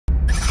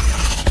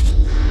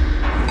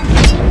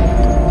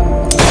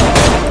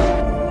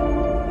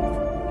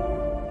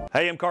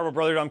Hey, MCARBO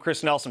brother, I'm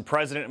Chris Nelson,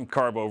 President of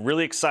MCARBO.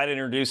 Really excited to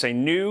introduce a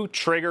new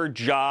trigger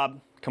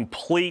job,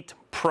 complete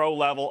pro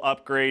level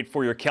upgrade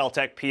for your KEL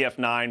TEC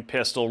PF9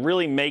 pistol,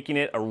 really making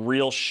it a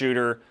real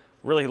shooter.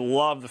 Really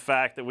love the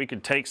fact that we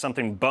could take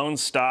something bone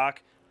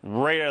stock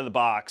right out of the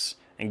box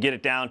and get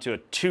it down to a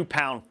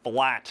 2-pound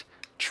flat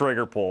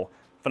trigger pull.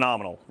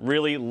 Phenomenal.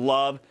 Really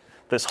love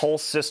this whole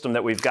system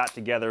that we've got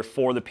together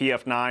for the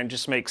PF9.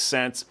 Just makes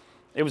sense.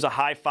 It was a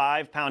high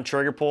 5-pound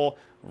trigger pull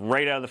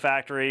right out of the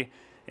factory,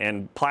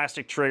 and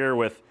plastic trigger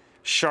with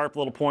sharp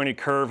little pointed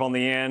curve on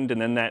the end, and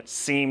then that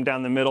seam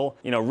down the middle,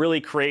 you know, really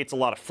creates a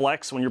lot of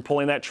flex when you're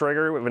pulling that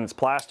trigger when it's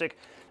plastic.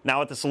 Now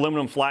with this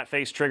aluminum flat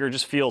face trigger,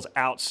 just feels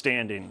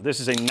outstanding. This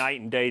is a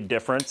night and day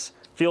difference.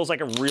 Feels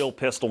like a real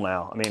pistol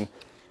now. I mean,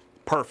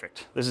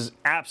 perfect. This is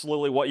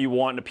absolutely what you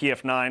want in a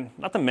PF9.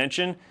 Not to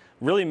mention,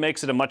 really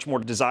makes it a much more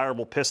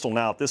desirable pistol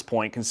now at this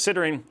point,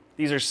 considering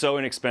these are so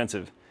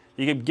inexpensive.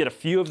 You can get a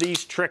few of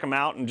these, trick them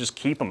out, and just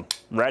keep them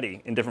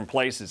ready in different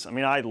places. I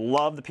mean, I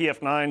love the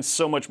PF9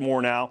 so much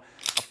more now.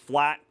 A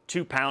flat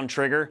 2-pound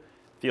trigger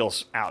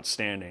feels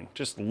outstanding.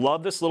 Just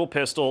love this little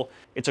pistol.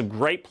 It's a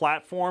great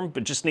platform,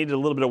 but just needed a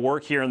little bit of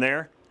work here and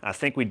there. I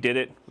think we did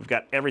it. We've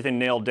got everything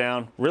nailed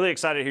down. Really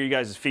excited to hear you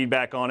guys'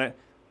 feedback on it.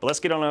 But let's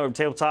get on over to the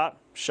tabletop,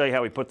 show you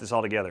how we put this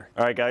all together.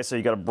 All right, guys, so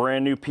you got a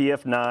brand new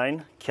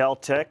PF9, KEL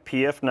TEC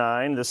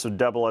PF9. This would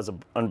double as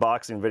an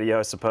unboxing video,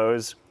 I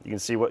suppose. You can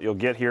see what you'll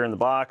get here in the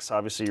box.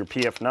 Obviously, your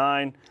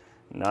PF9,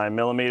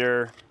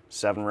 9mm,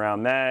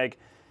 7-round mag.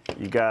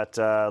 You got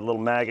a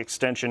little mag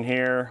extension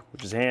here,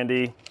 which is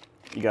handy.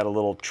 You got a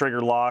little trigger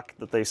lock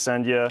that they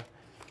send you,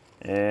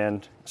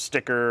 and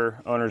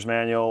sticker, owner's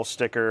manual,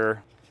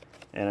 sticker,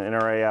 and an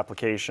NRA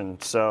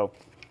application. So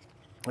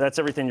that's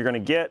everything you're gonna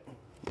get.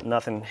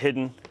 Nothing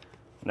hidden.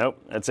 Nope,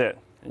 that's it.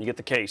 And you get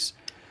the case.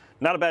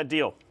 Not a bad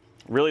deal.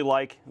 Really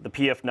like the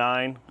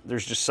PF9.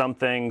 There's just some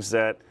things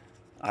that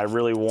I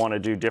really want to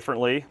do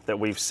differently that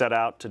we've set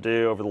out to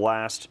do over the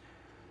last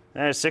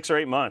 6 or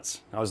 8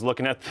 months. I was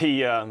looking at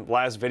the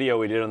last video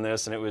we did on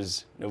this, and it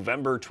was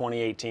November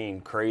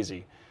 2018.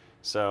 Crazy.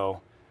 So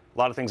a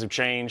lot of things have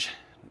changed.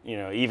 You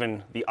know,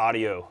 even the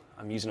audio.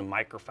 I'm using a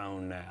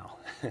microphone now.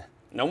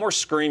 No more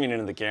screaming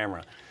into the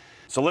camera.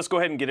 So let's go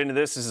ahead and get into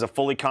this. This is a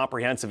fully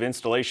comprehensive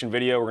installation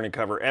video. We're going to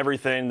cover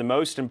everything, the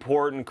most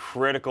important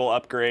critical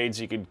upgrades.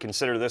 You could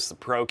consider this the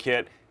Pro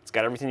Kit. It's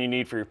got everything you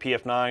need for your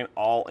PF9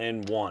 all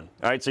in one.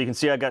 All right, so you can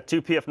see I got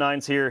 2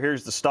 PF9s here.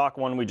 Here's the stock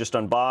one we just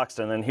unboxed,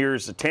 and then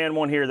here's the tan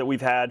one here that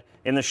we've had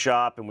in the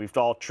shop, and we've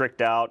all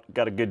tricked out.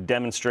 Got a good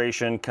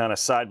demonstration kind of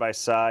side by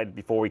side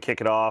before we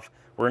kick it off.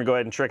 We're going to go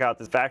ahead and trick out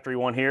this factory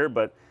one here,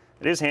 but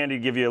it is handy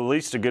to give you at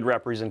least a good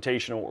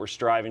representation of what we're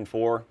striving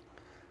for.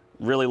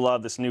 Really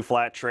love this new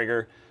flat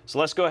trigger. So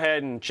let's go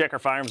ahead and check our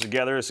firearms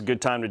together. It's a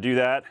good time to do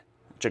that.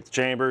 Check the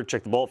chamber,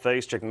 check the bolt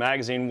face, check the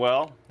magazine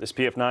well. This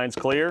PF9's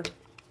clear.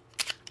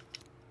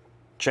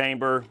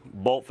 Chamber,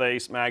 bolt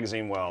face,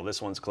 magazine well. This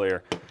one's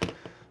clear.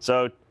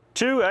 So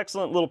 2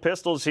 excellent little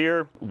pistols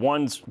here.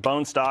 One's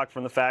bone stock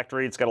from the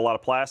factory. It's got a lot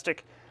of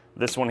plastic.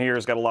 This one here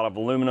has got a lot of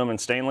aluminum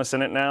and stainless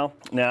in it now.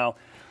 Now,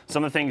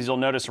 some of the things you'll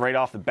notice right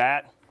off the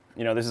bat,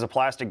 you know, this is a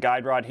plastic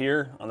guide rod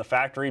here on the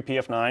factory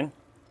PF9.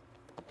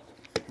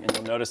 And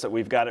you'll notice that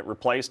we've got it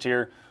replaced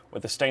here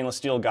with a stainless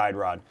steel guide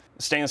rod.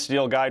 The stainless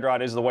steel guide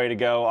rod is the way to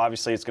go.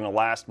 Obviously, it's going to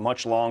last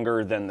much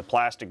longer than the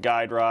plastic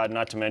guide rod,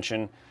 not to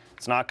mention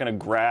it's not going to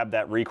grab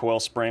that recoil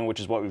spring, which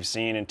is what we've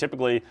seen, and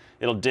typically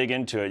it'll dig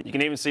into it. You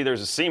can even see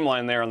there's a seam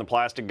line there on the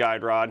plastic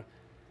guide rod.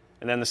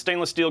 And then the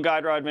stainless steel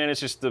guide rod, man,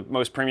 it's just the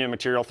most premium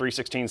material,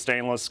 316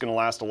 stainless. It's going to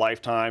last a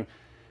lifetime.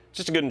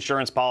 Just a good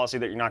insurance policy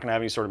that you're not going to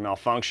have any sort of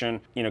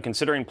malfunction. You know,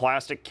 considering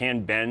plastic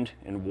can bend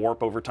and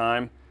warp over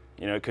time,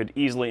 you know, it could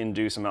easily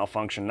induce a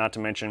malfunction, not to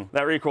mention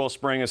that recoil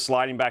spring is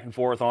sliding back and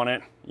forth on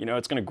it. You know,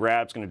 it's going to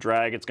grab, it's going to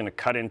drag, it's going to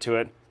cut into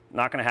it.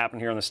 Not going to happen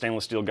here on the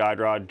stainless steel guide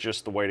rod,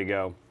 just the way to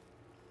go.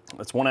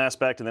 That's one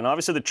aspect. And then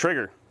obviously the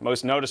trigger,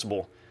 most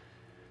noticeable.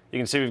 You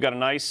can see we've got a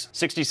nice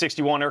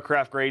 6061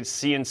 aircraft grade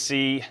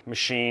CNC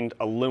machined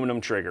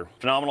aluminum trigger.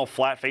 Phenomenal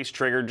flat face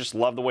trigger, just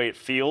love the way it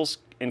feels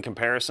in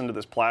comparison to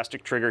this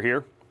plastic trigger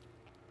here.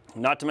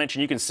 Not to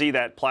mention you can see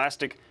that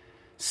plastic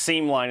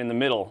seam line in the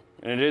middle,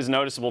 and it is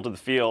noticeable to the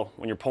feel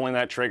when you're pulling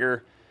that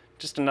trigger.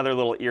 Just another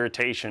little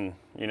irritation,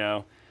 you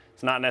know.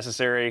 It's not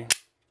necessary.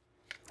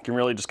 It can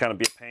really just kind of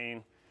be a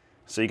pain.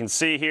 So you can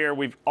see here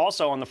we've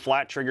also on the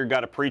flat trigger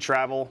got a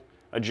pre-travel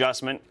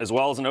adjustment as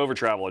well as an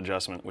over-travel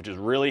adjustment, which is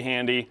really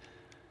handy.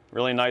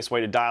 Really nice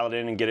way to dial it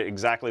in and get it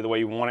exactly the way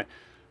you want it.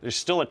 There's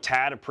still a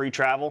tad of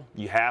pre-travel.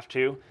 You have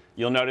to.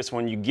 You'll notice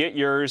when you get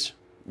yours,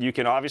 you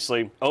can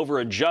obviously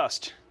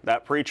over-adjust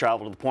that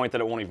pre-travel to the point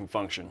that it won't even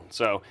function.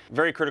 So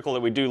very critical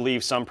that we do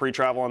leave some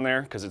pre-travel in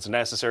there because it's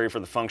necessary for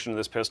the function of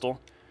this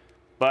pistol.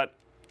 But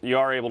you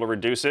are able to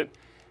reduce it.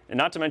 And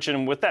not to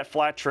mention, with that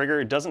flat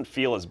trigger, it doesn't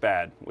feel as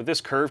bad. With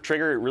this curved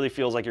trigger, it really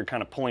feels like you're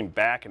kind of pulling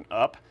back and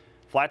up.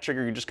 Flat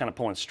trigger, you're just kind of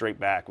pulling straight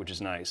back, which is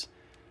nice.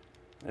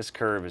 This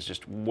curve is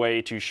just way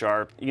too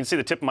sharp. You can see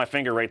the tip of my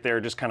finger right there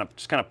just kind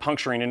of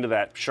puncturing into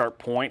that sharp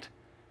point.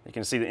 You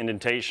can see the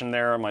indentation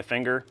there on my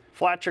finger.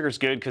 Flat trigger is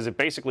good because it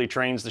basically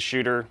trains the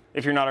shooter,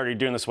 if you're not already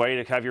doing this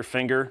way, to have your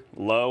finger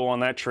low on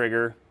that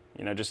trigger,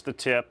 you know, just the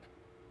tip.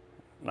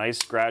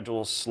 Nice,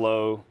 gradual,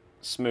 slow,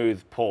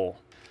 smooth pull.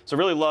 So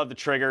really love the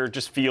trigger,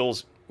 just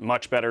feels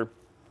much better.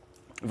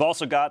 We've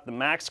also got the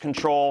Max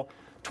Control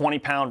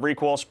 20-pound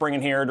recoil spring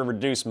in here to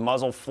reduce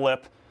muzzle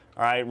flip.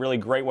 All right, really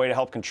great way to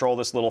help control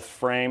this little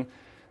frame.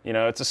 You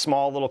know, it's a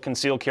small little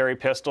concealed carry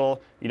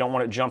pistol. You don't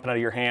want it jumping out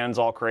of your hands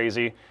all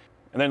crazy.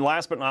 And then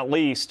last but not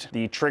least,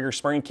 the trigger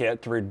spring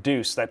kit to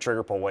reduce that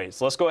trigger pull weight.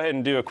 So let's go ahead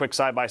and do a quick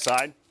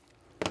side-by-side.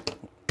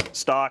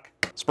 Stock,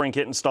 spring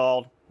kit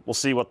installed. We'll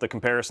see what the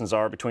comparisons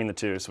are between the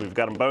two. So we've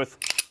got them both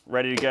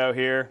ready to go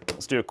here.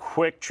 Let's do a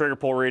quick trigger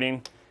pull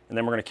reading, and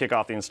then we're gonna kick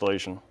off the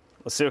installation.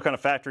 Let's see what kind of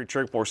factory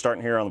trigger pull we're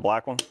starting here on the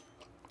black one.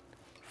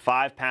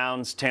 5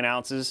 pounds, 10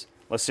 ounces.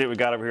 Let's see what we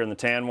got over here in the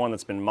tan one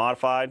that's been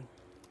modified.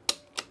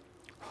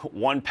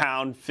 1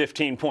 pound,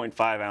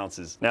 15.5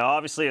 ounces. Now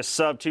obviously a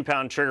sub 2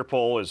 pound trigger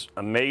pull is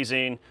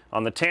amazing.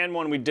 On the tan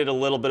one we did a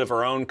little bit of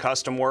our own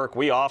custom work.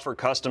 We offer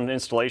custom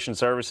installation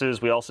services.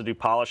 We also do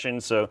polishing,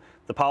 so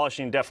the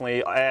polishing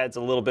definitely adds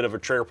a little bit of a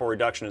trigger pull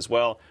reduction as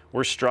well.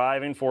 We're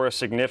striving for a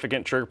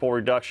significant trigger pull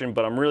reduction,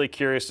 but I'm really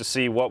curious to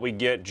see what we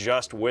get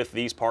just with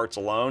these parts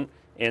alone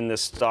in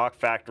this stock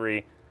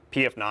factory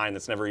PF9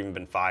 that's never even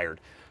been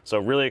fired. So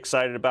really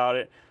excited about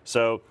it.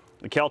 So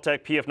the KEL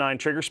TEC PF9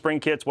 trigger spring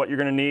kit's what you're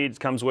going to need. It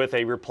comes with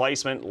a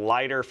replacement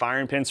lighter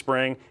firing pin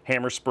spring,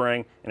 hammer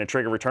spring, and a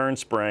trigger return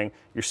spring.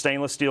 Your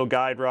stainless steel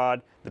guide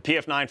rod. The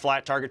PF9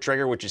 flat target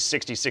trigger, which is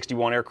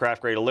 6061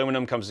 aircraft grade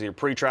aluminum, comes with your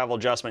pre-travel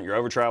adjustment, your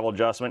over-travel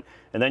adjustment,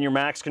 and then your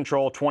Max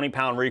Control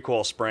 20-pound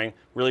recoil spring.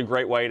 Really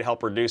great way to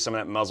help reduce some of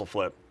that muzzle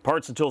flip.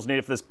 Parts and tools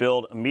needed for this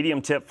build: a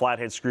medium tip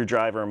flathead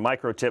screwdriver, a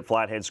micro tip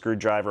flathead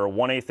screwdriver, a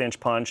 1/8 inch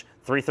punch,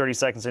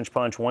 3/32 inch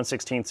punch,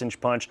 1/16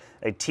 inch punch,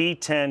 a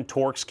T10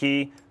 Torx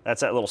key,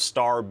 that's that little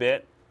star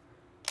bit,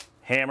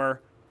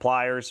 hammer,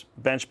 pliers,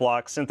 bench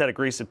block, synthetic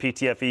grease of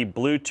PTFE,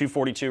 blue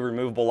 242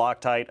 removable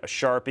Loctite, a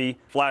Sharpie,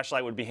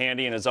 flashlight would be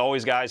handy, and as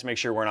always guys, make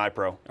sure you're wearing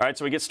iPro. All right,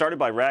 so we get started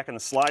by racking the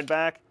slide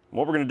back.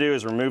 What we're gonna do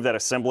is remove that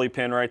assembly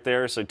pin right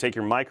there. So take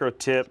your micro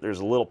tip, there's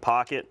a little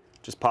pocket,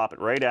 just pop it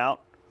right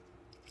out.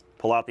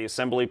 Pull out the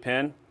assembly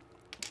pin,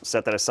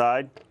 set that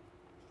aside.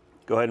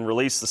 Go ahead and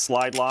release the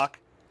slide lock,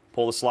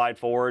 pull the slide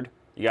forward.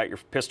 You got your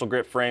pistol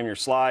grip frame, your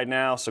slide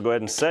now, so go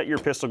ahead and set your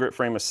pistol grip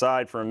frame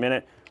aside for a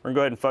minute. We're gonna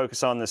go ahead and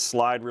focus on this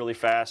slide really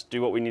fast,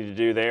 do what we need to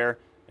do there,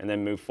 and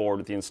then move forward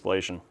with the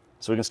installation.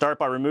 So we can start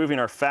by removing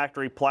our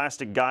factory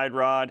plastic guide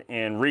rod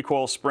and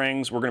recoil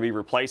springs. We're gonna be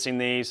replacing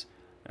these,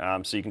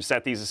 so you can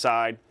set these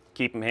aside,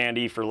 keep them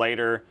handy for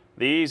later.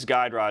 These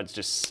guide rods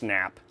just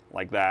snap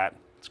like that,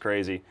 it's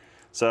crazy.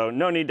 So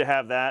no need to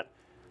have that,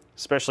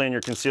 especially in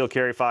your concealed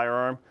carry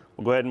firearm.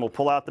 We'll go ahead and we'll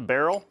pull out the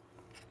barrel,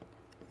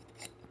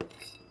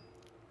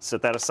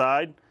 set that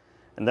aside,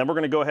 and then we're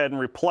gonna go ahead and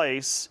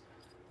replace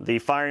the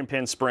firing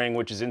pin spring,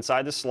 which is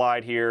inside the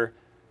slide here.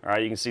 All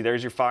right, you can see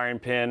there's your firing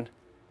pin.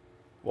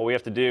 What we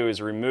have to do is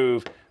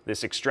remove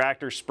this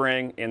extractor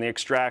spring and the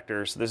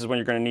extractor. So this is when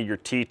you're gonna need your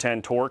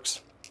T10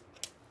 Torx.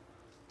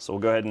 So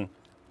we'll go ahead and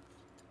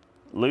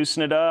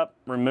loosen it up,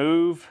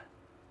 remove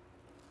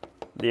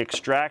the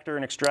extractor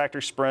and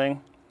extractor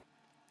spring.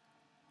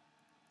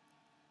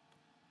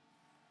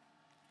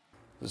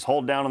 Just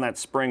hold down on that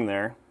spring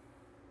there.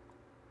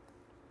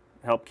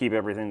 Help keep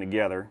everything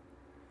together.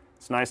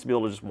 It's nice to be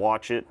able to just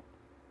watch it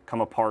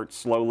come apart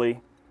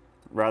slowly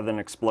rather than an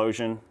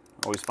explosion.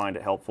 Always find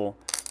it helpful.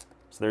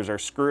 So there's our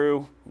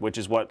screw, which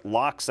is what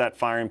locks that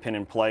firing pin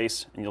in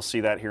place, and you'll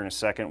see that here in a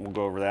second. We'll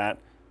go over that.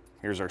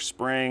 Here's our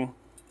spring,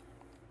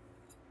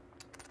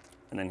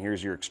 and then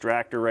here's your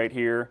extractor right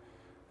here.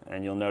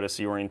 And you'll notice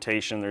the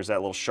orientation, there's that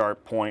little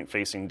sharp point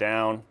facing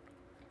down.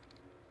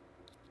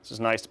 It's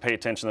just nice to pay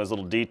attention to those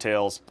little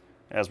details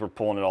as we're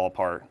pulling it all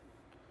apart.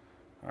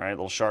 All right,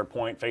 little sharp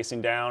point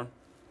facing down.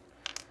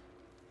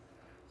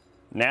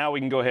 Now we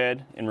can go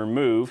ahead and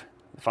remove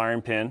the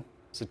firing pin.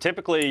 So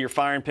typically your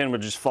firing pin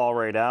would just fall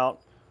right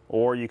out,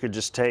 or you could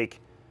just take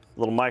a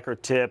little micro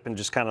tip and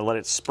just kind of let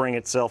it spring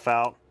itself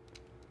out.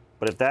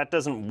 But if that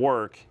doesn't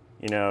work,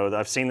 you know,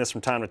 I've seen this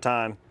from time to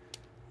time.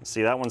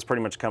 See, that one's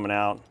pretty much coming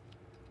out.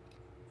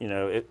 You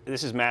know,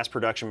 this is mass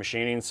production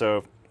machining,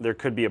 so there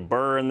could be a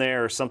burr in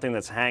there or something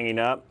that's hanging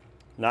up.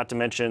 Not to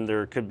mention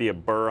there could be a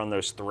burr on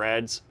those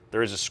threads.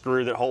 There is a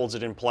screw that holds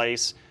it in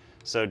place.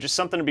 So just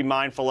something to be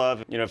mindful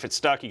of. You know, if it's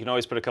stuck, you can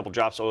always put a couple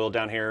drops of oil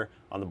down here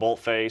on the bolt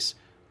face.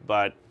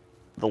 But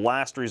the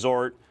last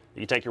resort,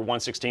 you take your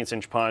 1/16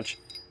 inch punch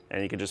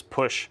and you can just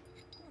push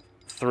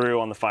through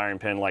on the firing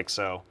pin like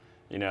so.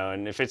 You know,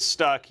 and if it's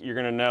stuck, you're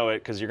gonna know it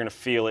because you're gonna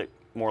feel it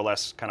more or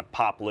less kind of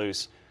pop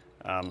loose.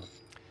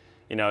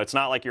 You know, it's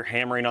not like you're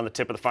hammering on the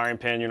tip of the firing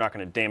pin. You're not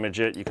going to damage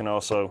it. You can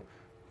also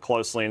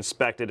closely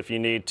inspect it if you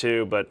need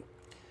to, but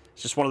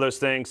it's just one of those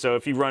things. So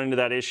if you run into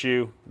that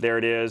issue, there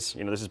it is.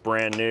 You know, this is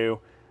brand new.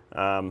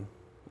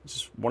 It's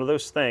just one of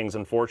those things,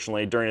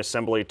 unfortunately, during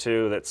assembly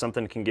too, that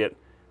something can get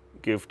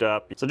goofed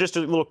up. So just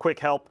a little quick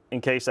help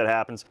in case that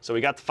happens. So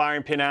we got the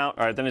firing pin out.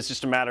 All right, then it's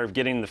just a matter of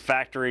getting the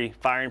factory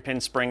firing pin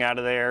spring out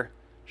of there.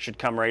 Should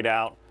come right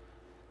out.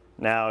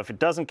 Now, if it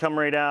doesn't come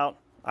right out,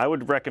 I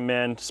would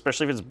recommend,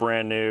 especially if it's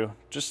brand new,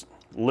 just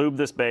lube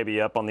this baby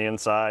up on the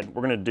inside.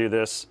 We're gonna do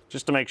this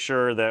just to make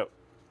sure that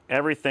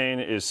everything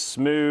is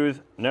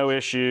smooth, no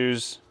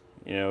issues.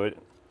 You know, it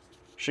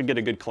should get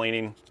a good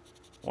cleaning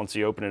once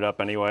you open it up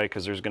anyway,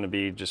 because there's gonna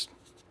be just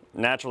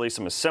naturally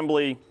some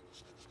assembly,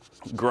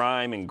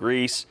 grime and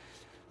grease.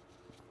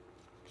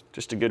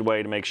 Just a good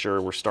way to make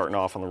sure we're starting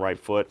off on the right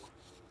foot.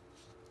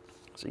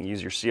 So you can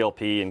use your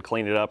CLP and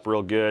clean it up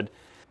real good.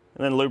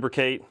 And then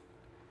lubricate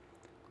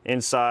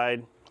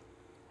inside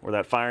where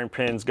that firing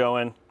pin's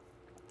going,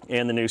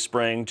 and the new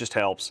spring just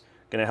helps.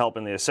 Gonna help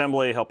in the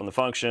assembly, help in the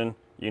function,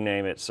 you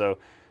name it. So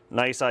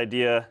nice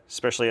idea,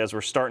 especially as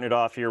we're starting it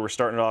off here. We're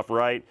starting it off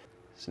right.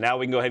 So now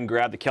we can go ahead and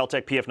grab the KEL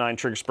TEC PF9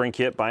 Trigger Spring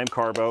Kit by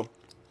MCARBO.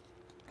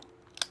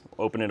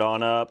 Open it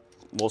on up.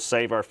 We'll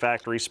save our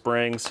factory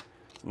springs.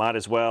 Might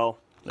as well.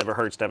 Never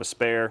hurts to have a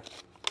spare.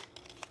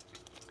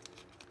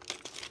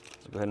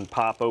 So go ahead and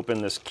pop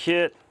open this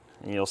kit,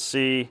 and you'll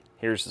see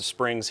here's the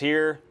springs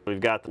here. We've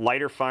got the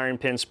lighter firing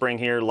pin spring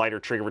here, lighter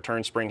trigger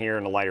return spring here,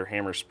 and a lighter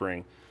hammer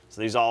spring.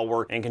 So these all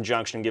work in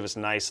conjunction and give us a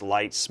nice,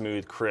 light,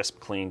 smooth, crisp,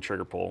 clean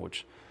trigger pull,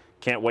 which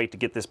can't wait to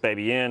get this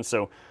baby in.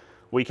 So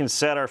we can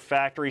set our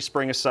factory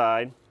spring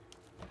aside,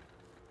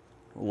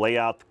 lay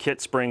out the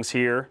kit springs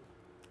here.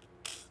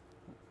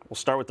 We'll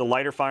start with the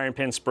lighter firing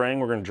pin spring.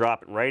 We're gonna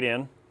drop it right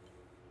in.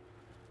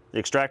 The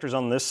extractor's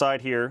on this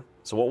side here.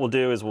 So what we'll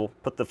do is we'll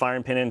put the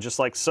firing pin in just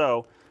like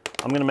so.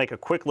 I'm gonna make a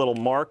quick little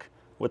mark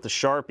with the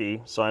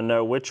Sharpie so I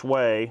know which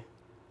way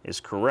is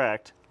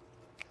correct,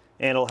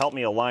 and it'll help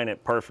me align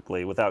it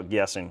perfectly without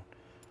guessing.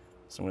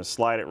 So I'm going to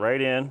slide it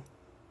right in,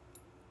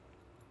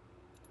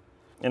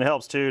 and it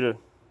helps too to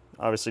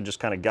obviously just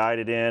kind of guide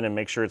it in and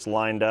make sure it's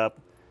lined up.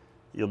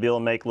 You'll be able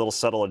to make little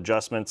subtle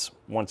adjustments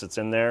once it's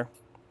in there,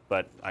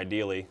 but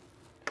ideally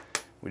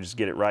we just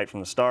get it right from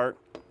the start.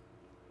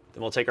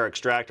 Then we'll take our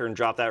extractor and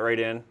drop that right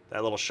in.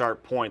 That little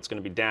sharp point's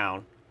going to be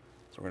down,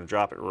 so we're going to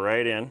drop it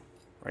right in,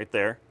 right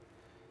there.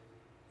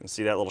 You can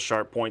see that little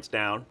sharp point's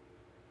down.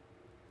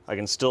 I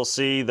can still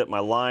see that my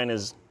line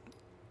is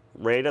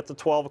right at the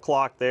 12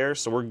 o'clock there,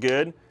 so we're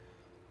good.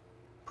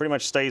 Pretty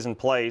much stays in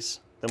place.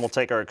 Then we'll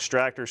take our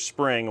extractor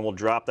spring and we'll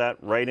drop that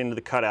right into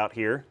the cutout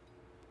here.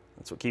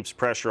 That's what keeps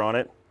pressure on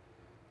it.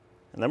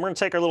 And then we're going to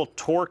take our little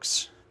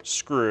Torx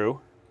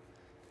screw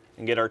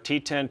and get our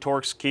T10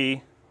 Torx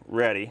key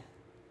ready.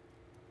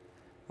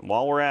 And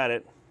while we're at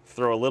it,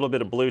 throw a little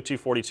bit of blue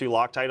 242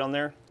 Loctite on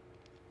there.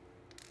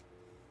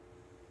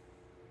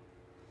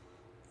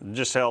 It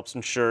just helps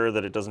ensure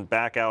that it doesn't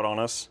back out on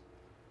us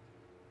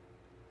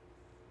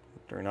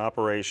during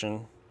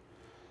operation.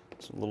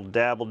 So a little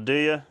dab will do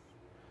you. And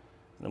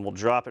then we'll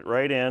drop it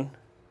right in.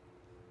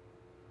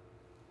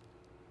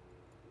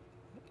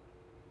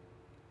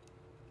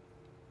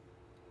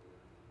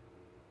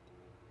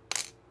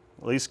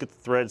 At least get the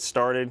thread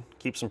started,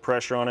 keep some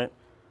pressure on it.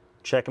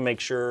 Check and make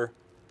sure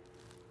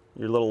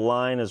your little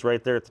line is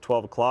right there at the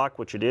 12 o'clock,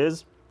 which it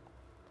is.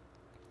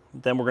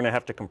 Then we're going to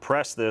have to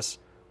compress this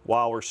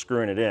while we're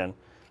screwing it in.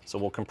 So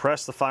we'll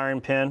compress the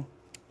firing pin,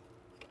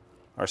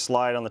 our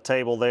slide on the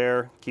table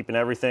there, keeping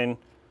everything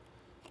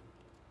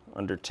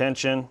under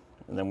tension,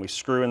 and then we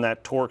screw in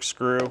that Torx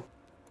screw.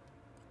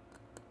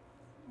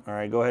 All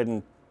right, go ahead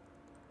and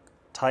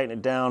tighten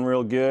it down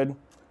real good,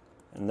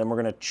 and then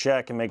we're going to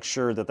check and make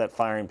sure that that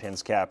firing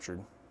pin's captured.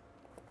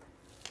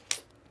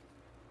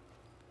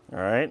 All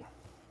right,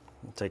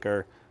 we'll take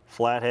our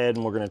flathead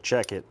and we're going to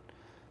check it.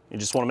 You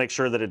just want to make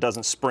sure that it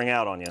doesn't spring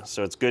out on you.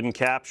 So it's good and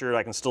captured.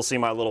 I can still see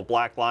my little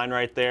black line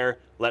right there,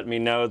 letting me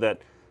know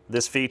that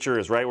this feature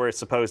is right where it's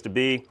supposed to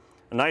be.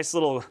 A nice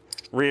little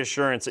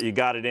reassurance that you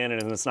got it in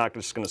and it's not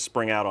just going to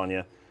spring out on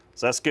you.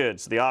 So that's good.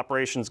 So the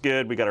operation's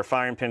good. We got our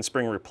firing pin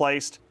spring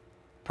replaced.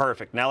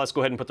 Perfect. Now let's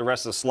go ahead and put the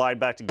rest of the slide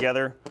back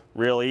together.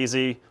 Real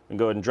easy. We can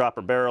go ahead and drop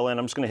our barrel in.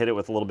 I'm just going to hit it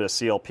with a little bit of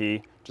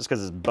CLP just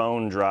because it's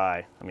bone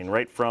dry. I mean,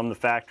 right from the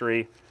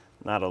factory,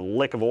 not a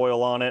lick of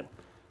oil on it.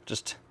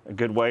 Just a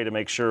good way to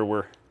make sure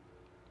we're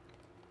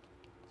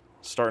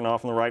starting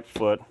off on the right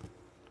foot.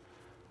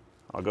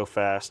 I'll go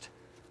fast.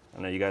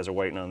 I know you guys are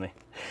waiting on me.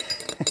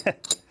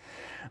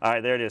 All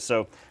right, there it is.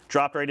 So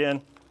dropped right in.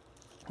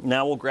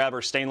 Now we'll grab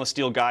our stainless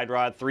steel guide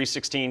rod,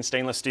 316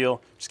 stainless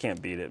steel. Just can't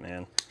beat it,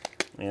 man.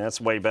 I mean, that's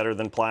way better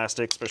than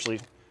plastic, especially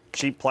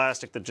cheap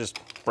plastic that just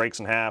breaks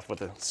in half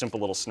with a simple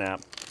little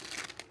snap.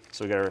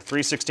 So we got our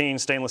 316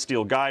 stainless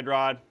steel guide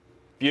rod,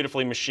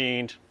 beautifully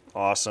machined,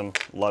 awesome,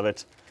 love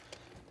it.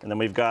 And then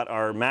we've got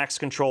our Max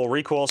Control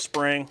recoil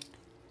spring.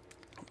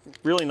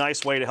 Really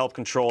nice way to help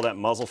control that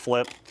muzzle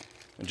flip.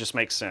 It just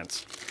makes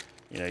sense.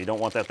 You know, you don't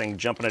want that thing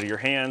jumping out of your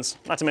hands.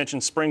 Not to mention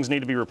springs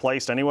need to be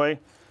replaced anyway.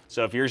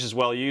 So if yours is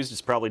well used,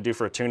 it's probably due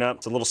for a tune-up.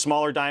 It's a little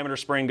smaller diameter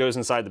spring, goes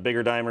inside the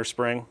bigger diameter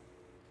spring.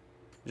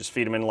 Just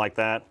feed them in like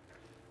that.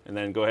 And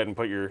then go ahead and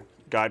put your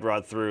guide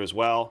rod through as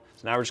well.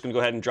 So now we're just going to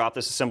go ahead and drop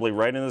this assembly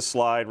right into the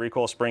slide.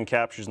 Recoil spring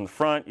captures in the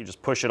front. You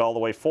just push it all the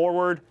way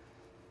forward.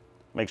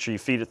 Make sure you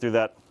feed it through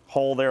that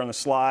hole there on the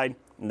slide,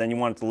 and then you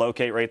want it to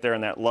locate right there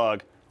in that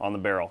lug on the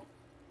barrel.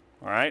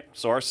 All right,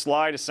 so our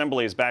slide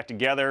assembly is back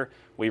together.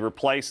 We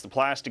replaced the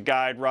plastic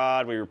guide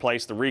rod, we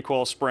replaced the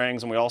recoil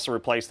springs, and we also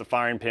replaced the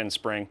firing pin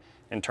spring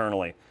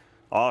internally.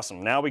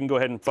 Awesome. Now we can go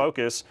ahead and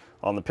focus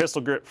on the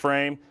pistol grip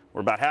frame.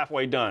 We're about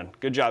halfway done.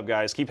 Good job,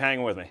 guys. Keep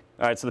hanging with me.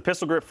 All right, so the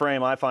pistol grip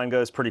frame I find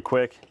goes pretty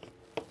quick.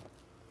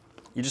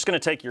 You're just going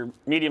to take your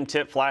medium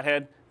tip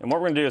flathead, and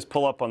what we're going to do is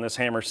pull up on this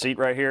hammer seat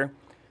right here.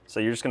 So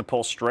you're just going to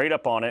pull straight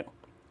up on it,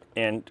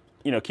 and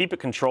keep it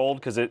controlled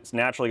because it's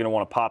naturally going to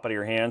want to pop out of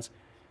your hands.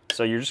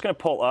 So you're just going to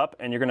pull up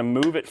and you're going to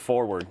move it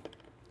forward.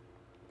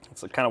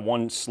 It's kind of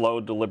one slow,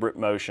 deliberate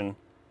motion,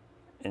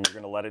 and you're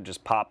going to let it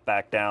just pop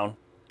back down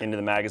into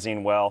the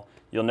magazine well.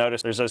 You'll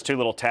notice there's those two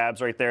little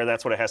tabs right there.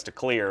 That's what it has to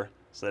clear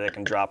so that it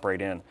can drop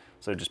right in.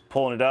 So just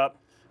pulling it up,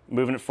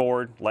 moving it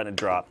forward, letting it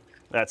drop.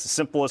 That's the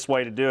simplest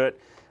way to do it.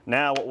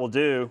 Now what we'll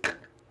do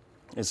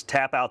is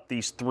tap out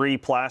these 3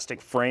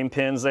 plastic frame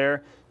pins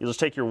there. You'll just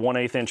take your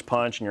 1/8 inch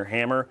punch and your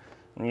hammer,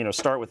 and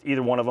start with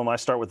either one of them. I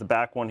start with the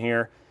back one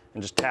here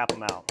and just tap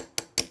them out.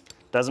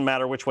 Doesn't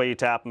matter which way you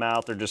tap them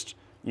out, they're just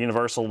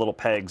universal little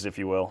pegs, if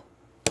you will.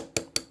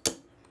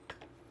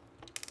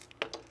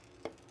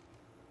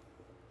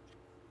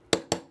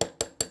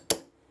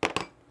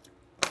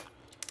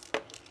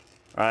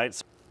 All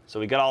right, so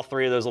we got all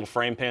 3 of those little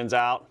frame pins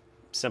out.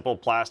 Simple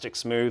plastic,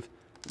 smooth,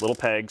 little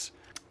pegs.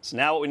 So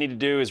now what we need to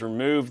do is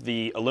remove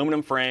the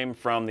aluminum frame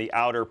from the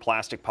outer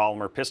plastic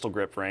polymer pistol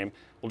grip frame.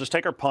 We'll just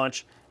take our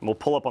punch and we'll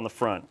pull up on the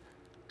front.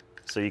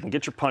 So you can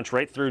get your punch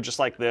right through just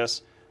like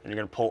this, and you're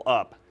going to pull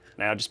up.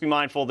 Now just be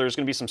mindful, there's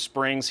going to be some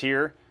springs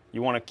here.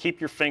 You want to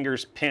keep your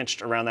fingers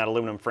pinched around that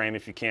aluminum frame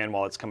if you can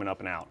while it's coming up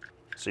and out.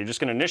 So you're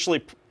just going to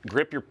initially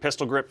grip your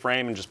pistol grip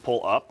frame and just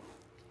pull up.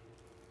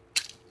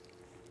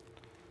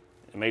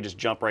 It may just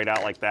jump right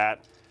out like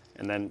that.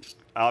 And then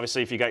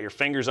obviously if you got your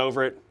fingers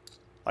over it,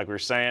 like we were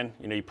saying,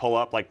 you pull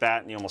up like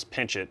that and you almost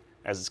pinch it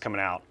as it's coming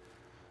out.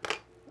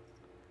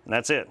 And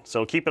that's it.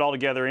 So keep it all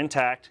together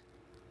intact.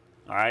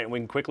 All right, and we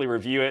can quickly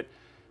review it.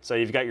 So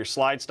you've got your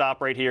slide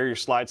stop right here, your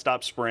slide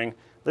stop spring.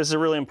 This is a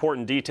really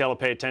important detail to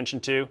pay attention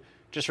to.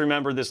 Just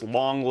remember this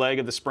long leg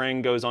of the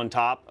spring goes on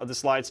top of the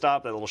slide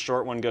stop. That little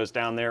short one goes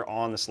down there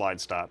on the slide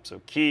stop.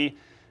 So key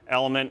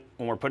element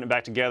when we're putting it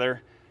back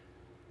together.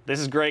 This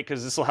is great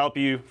because this will help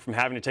you from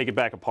having to take it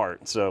back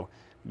apart. So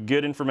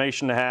good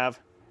information to have.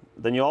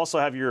 Then you also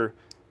have your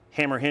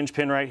hammer hinge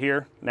pin right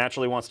here.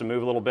 Naturally wants to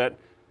move a little bit,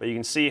 but you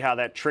can see how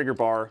that trigger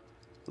bar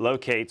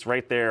locates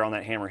right there on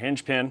that hammer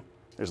hinge pin.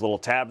 There's a little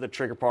tab of the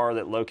trigger bar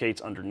that locates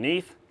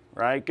underneath,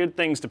 right? Good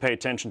things to pay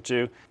attention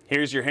to.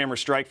 Here's your hammer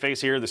strike face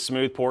here, the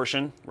smooth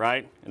portion,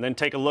 right? And then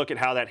take a look at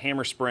how that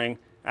hammer spring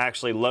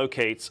actually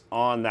locates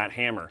on that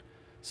hammer.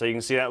 So you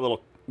can see that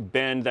little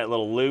bend, that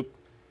little loop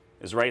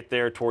is right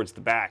there towards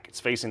the back.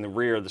 It's facing the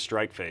rear of the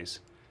strike face.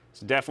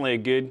 So definitely a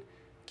good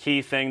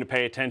key thing to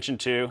pay attention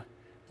to.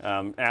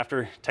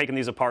 After taking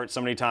these apart so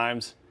many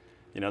times,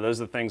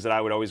 those are the things that I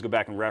would always go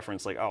back and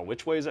reference, like, oh,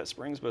 which way is that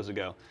spring supposed to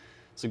go?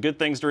 So good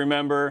things to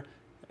remember.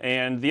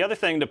 And the other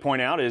thing to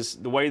point out is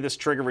the way this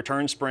trigger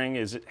return spring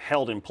is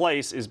held in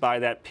place is by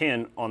that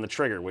pin on the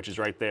trigger, which is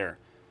right there.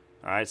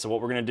 All right, so what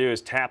we're going to do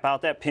is tap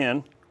out that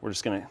pin. We're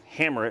just going to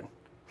hammer it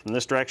from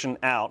this direction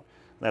out.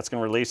 That's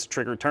going to release the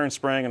trigger return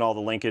spring and all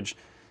the linkage,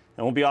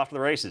 and we'll be off to the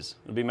races.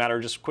 It'll be a matter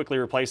of just quickly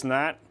replacing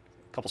that,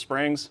 a couple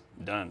springs,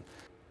 done.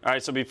 All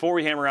right, so before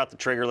we hammer out the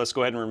trigger, let's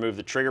go ahead and remove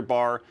the trigger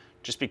bar.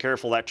 Just be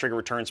careful, that trigger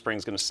return spring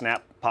is going to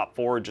snap, pop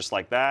forward just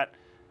like that.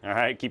 All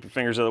right, keep your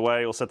fingers out of the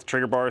way. We'll set the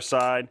trigger bar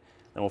aside,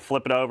 then we'll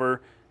flip it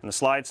over, and the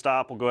slide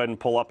stop, we'll go ahead and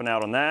pull up and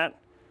out on that.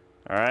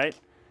 All right,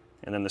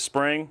 and then the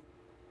spring,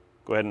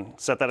 go ahead and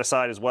set that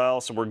aside as well.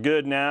 So we're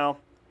good now.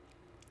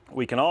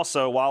 We can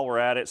also, while we're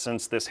at it,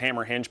 since this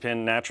hammer hinge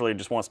pin naturally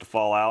just wants to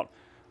fall out,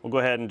 we'll go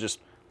ahead and just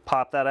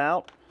pop that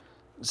out,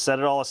 set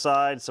it all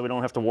aside so we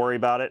don't have to worry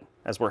about it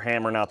as we're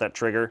hammering out that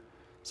trigger.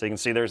 So you can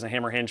see there's the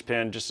hammer hinge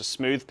pin, just a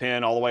smooth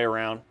pin all the way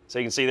around. So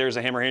you can see there's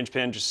a hammer hinge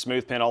pin, just a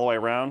smooth pin all the way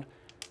around.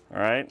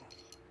 All right,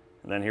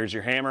 and then here's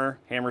your hammer,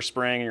 hammer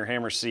spring, and your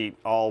hammer seat,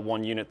 all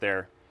one unit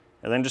there.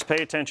 And then just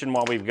pay attention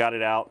while we've got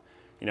it out.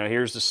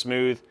 Here's the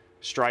smooth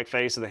strike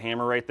face of the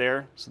hammer right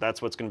there. So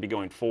that's what's going to be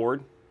going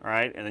forward. All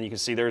right, and then you can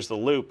see there's the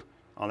loop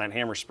on that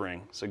hammer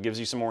spring. So it gives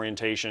you some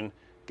orientation,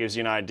 gives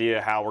you an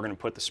idea how we're going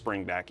to put the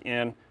spring back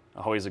in.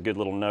 Always a good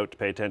little note to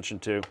pay attention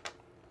to.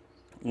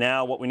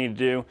 Now what we need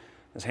to do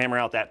is hammer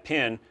out that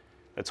pin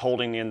that's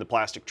holding in the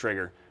plastic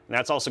trigger. And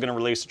that's also going to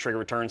release the trigger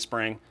return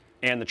spring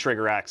and the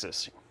trigger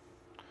axis.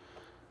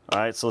 All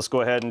right, so let's go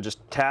ahead and just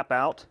tap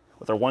out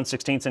with our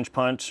 1/16 inch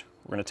punch.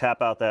 We're going to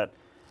tap out that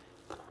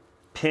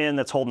pin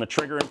that's holding the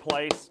trigger in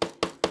place.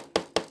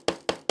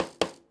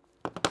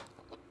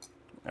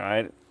 All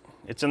right,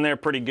 it's in there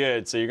pretty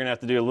good, so you're going to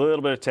have to do a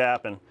little bit of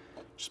tapping.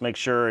 Just make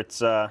sure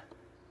it's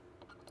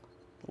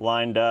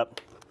lined up.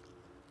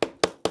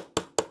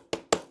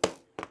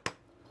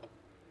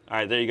 All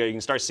right, there you go. You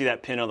can start to see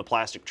that pin on the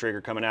plastic trigger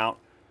coming out.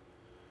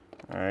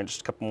 All right, just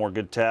a couple more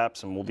good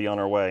taps and we'll be on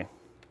our way.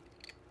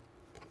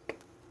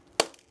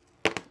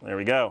 There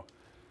we go.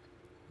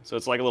 So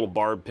it's like a little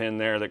barb pin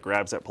there that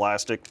grabs that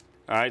plastic.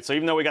 All right, so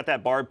even though we got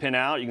that barb pin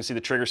out, you can see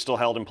the trigger still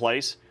held in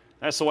place.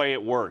 That's the way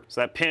it works.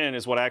 So that pin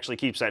is what actually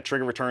keeps that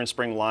trigger return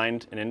spring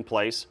lined and in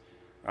place.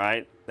 All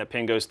right, that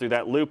pin goes through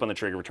that loop on the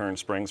trigger return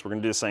spring, so we're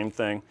gonna do the same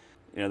thing.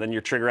 You know, then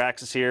your trigger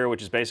axis here,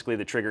 which is basically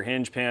the trigger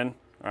hinge pin.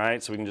 All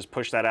right, so we can just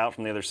push that out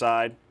from the other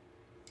side.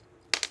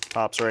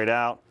 Pops right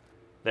out.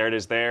 There it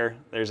is there.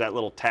 There's that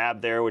little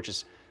tab there, which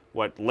is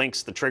what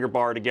links the trigger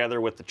bar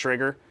together with the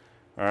trigger.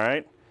 All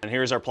right, and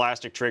here's our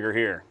plastic trigger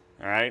here.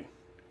 All right,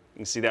 you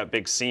can see that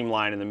big seam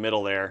line in the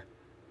middle there.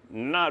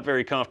 Not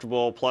very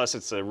comfortable, plus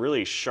it's a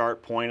really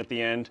sharp point at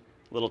the end.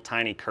 Little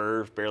tiny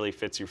curve, barely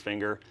fits your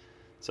finger.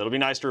 So it'll be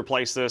nice to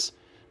replace this.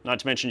 Not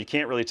to mention you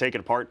can't really take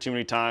it apart too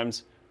many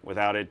times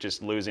without it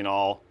just losing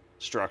all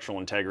structural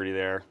integrity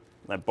there.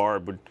 That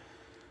barb would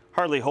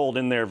hardly hold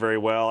in there very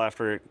well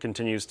after it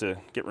continues to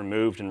get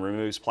removed and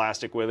removes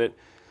plastic with it.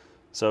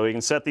 So you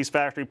can set these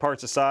factory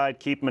parts aside,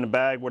 keep them in a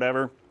bag,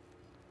 whatever.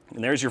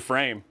 And there's your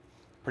frame,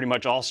 pretty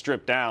much all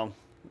stripped down.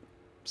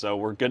 So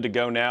we're good to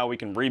go now. We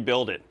can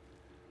rebuild it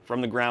from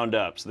the ground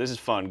up. So this is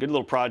fun, good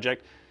little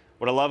project.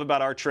 What I love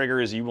about our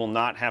trigger is you will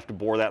not have to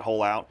bore that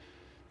hole out.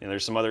 You know,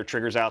 there's some other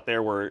triggers out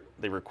there where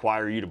they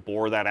require you to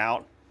bore that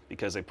out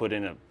because they put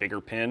in a bigger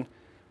pin.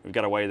 We've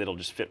got a way that'll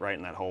just fit right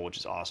in that hole, which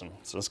is awesome.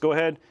 So let's go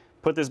ahead,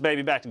 put this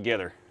baby back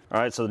together.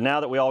 All right, so now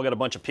that we all got a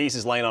bunch of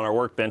pieces laying on our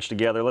workbench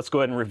together, let's go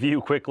ahead and review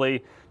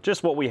quickly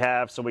just what we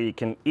have so we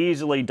can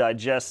easily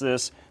digest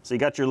this. So you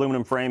got your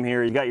aluminum frame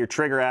here, you got your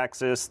trigger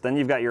axis, then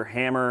you've got your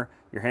hammer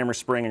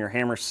spring, and your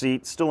hammer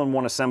seat. Still in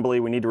one assembly,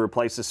 we need to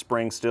replace this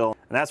spring still.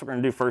 And that's what we're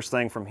gonna do first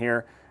thing from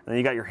here. And then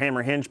you got your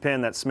hammer hinge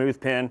pin, that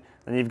smooth pin.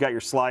 Then you've got your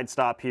slide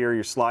stop here,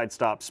 your slide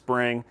stop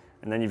spring.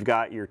 And then you've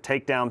got your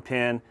takedown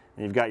pin,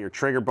 and you've got your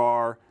trigger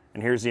bar.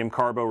 And here's the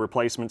MCARBO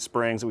replacement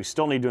springs that we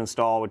still need to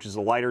install, which is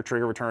a lighter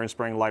trigger return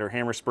spring, lighter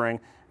hammer spring.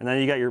 And then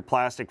you got your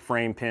plastic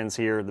frame pins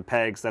here, the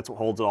pegs, that's what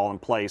holds it all in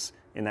place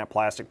in that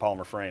plastic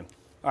polymer frame.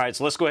 All right,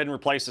 so let's go ahead and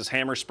replace this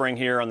hammer spring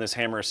here on this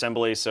hammer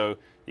assembly. So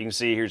you can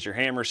see here's your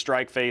hammer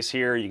strike face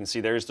here. You can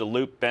see there's the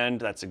loop bend.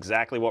 That's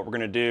exactly what we're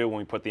gonna do when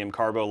we put the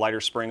MCARBO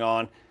lighter spring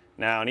on.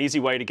 Now, an easy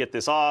way to get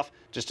this off,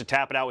 just to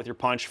tap it out with your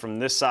punch from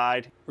this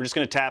side. We're just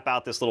gonna tap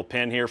out this little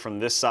pin here from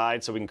this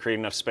side so we can create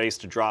enough space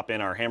to drop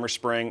in our hammer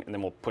spring, and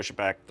then we'll push it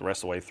back the rest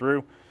of the way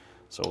through.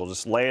 So we'll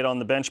just lay it on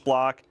the bench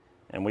block,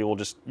 and we will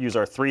just use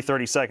our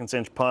 3/32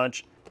 inch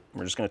punch.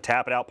 We're just gonna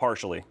tap it out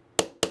partially.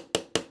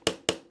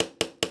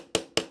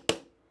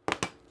 So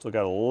we've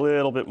got a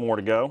little bit more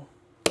to go.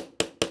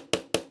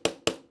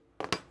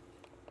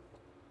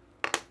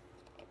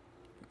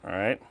 All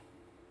right.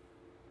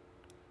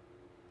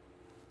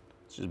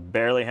 It's just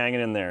barely hanging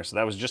in there. So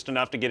that was just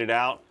enough to get it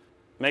out.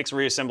 Makes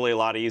reassembly a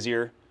lot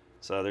easier.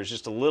 So there's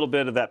just a little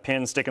bit of that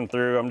pin sticking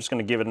through. I'm just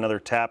gonna give it another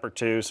tap or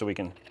two so we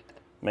can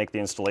make the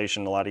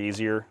installation a lot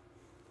easier.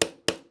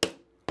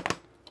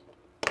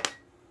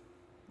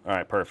 All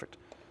right, perfect.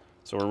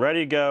 So we're ready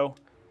to go.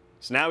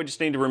 So now we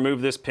just need to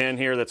remove this pin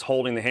here that's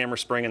holding the hammer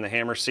spring and the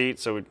hammer seat.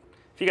 So if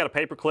you got a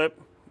paper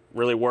clip,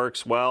 really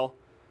works well.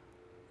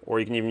 Or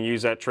you can even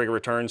use that trigger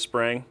return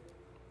spring,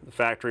 the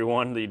factory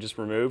one that you just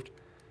removed.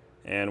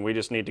 And we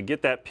just need to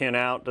get that pin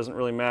out. Doesn't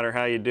really matter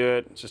how you do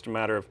it. It's just a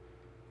matter of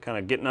kind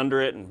of getting under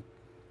it and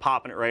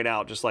popping it right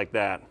out just like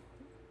that.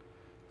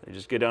 You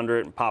just get under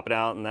it and pop it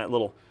out, and that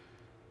little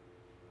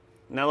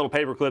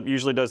paper clip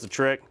usually does the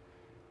trick.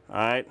 All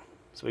right,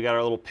 so we got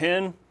our little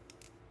pin, and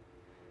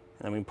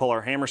then we can pull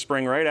our hammer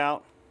spring right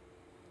out.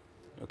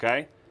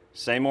 Okay,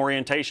 same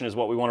orientation is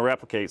what we want to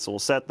replicate. So we'll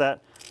set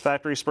that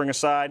factory spring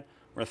aside.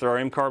 We're gonna throw our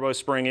MCARBO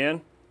spring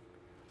in.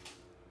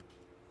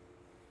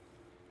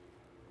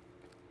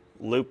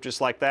 Loop just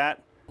like that.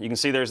 You can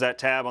see there's that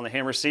tab on the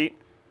hammer seat.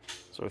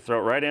 So we throw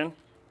it right in.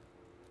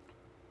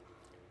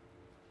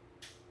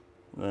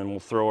 And then we'll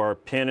throw our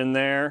pin in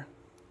there.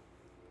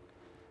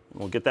 And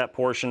we'll get that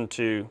portion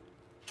to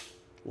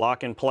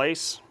lock in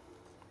place.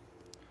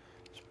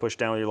 Just push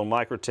down with your little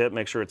micro tip,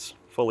 make sure it's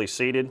fully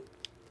seated.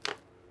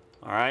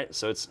 All right,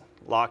 so it's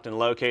locked and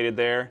located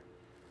there.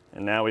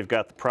 And now we've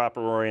got the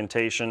proper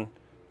orientation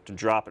to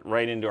drop it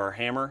right into our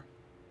hammer,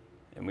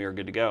 and we are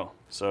good to go.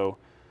 So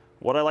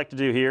what I like to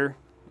do here,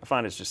 I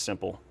find it's just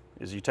simple,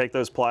 is you take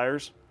those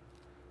pliers.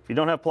 If you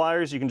don't have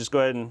pliers, you can just go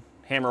ahead and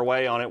hammer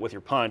away on it with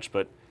your punch,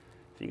 but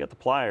if you got the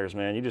pliers,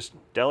 man, you just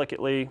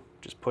delicately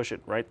just push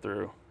it right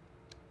through.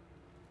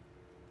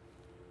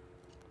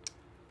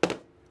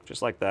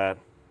 Just like that.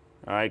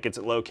 All right, gets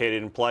it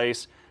located in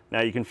place.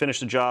 Now you can finish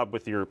the job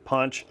with your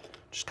punch.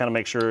 Just kind of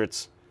make sure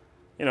it's,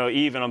 you know,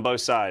 even on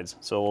both sides.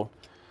 So we'll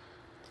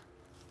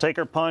take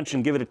our punch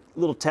and give it a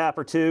little tap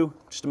or two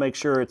just to make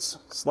sure it's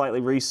slightly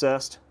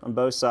recessed on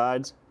both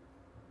sides.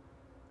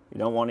 You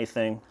don't want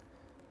anything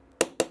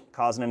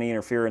causing any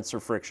interference or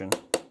friction.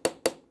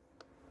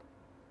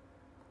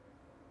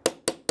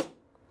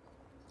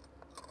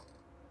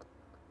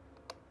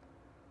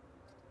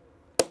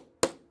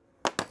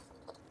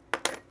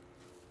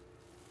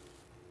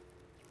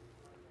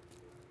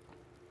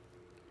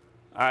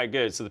 All right,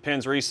 good. So the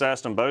pin's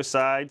recessed on both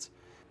sides.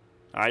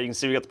 All right, you can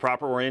see we got the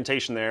proper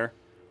orientation there.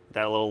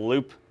 That little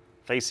loop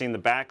facing the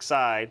back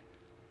side,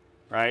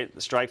 right?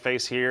 The strike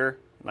face here,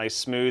 nice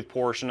smooth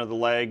portion of the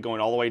leg going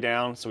all the way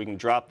down, so we can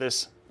drop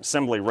this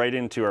assembly right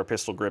into our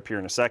pistol grip here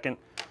in a second.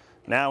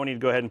 Now we need to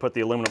go ahead and put the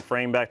aluminum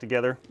frame back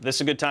together. This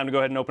is a good time to go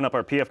ahead and open up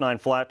our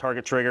PF9 flat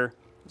target trigger.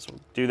 So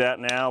we'll do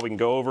that now. We can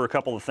go over a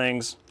couple of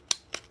things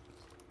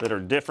that are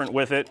different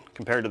with it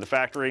compared to the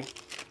factory.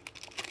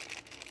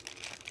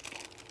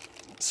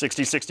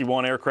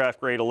 6061 aircraft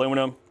grade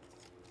aluminum,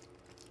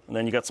 and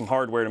then you got some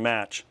hardware to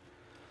match.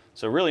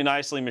 So really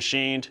nicely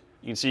machined.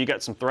 You can see you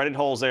got some threaded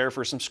holes there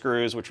for some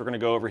screws, which we're going to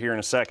go over here in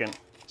a second.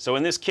 So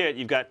in this kit,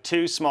 you've got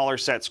 2 smaller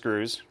set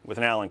screws with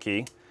an Allen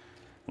key,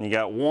 and you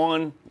got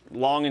 1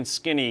 long and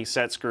skinny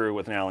set screw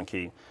with an Allen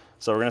key.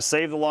 So we're going to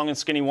save the long and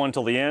skinny one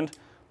till the end.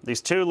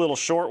 These 2 little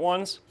short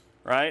ones,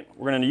 right,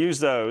 we're going to use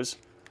those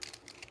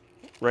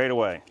right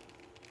away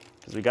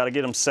because we got to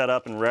get them set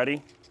up and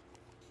ready.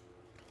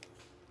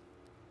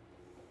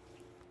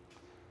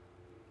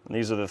 And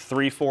these are the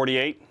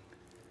 348.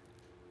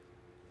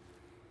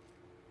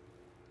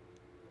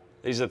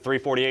 These are the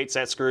 348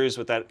 set screws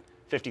with that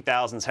 50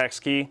 thousandths hex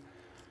key.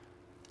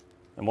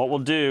 And what we'll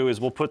do is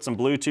we'll put some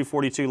blue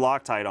 242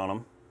 Loctite on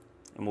them,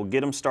 and we'll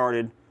get them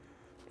started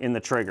in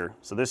the trigger.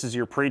 So this is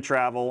your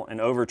pre-travel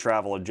and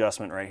over-travel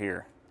adjustment right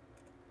here.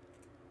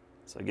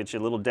 So get you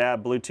a little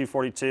dab blue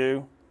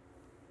 242.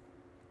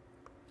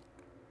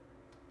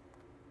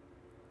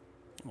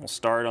 We'll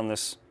start on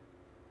this.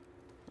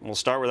 We'll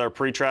start with our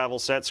pre-travel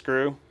set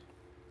screw.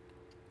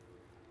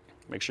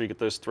 Make sure you get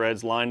those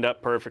threads lined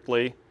up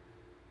perfectly. You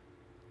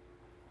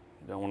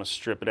don't want to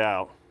strip it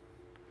out.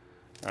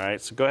 All right,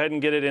 so go ahead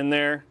and get it in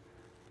there.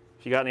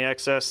 If you got any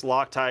excess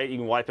Loctite, you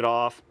can wipe it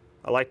off.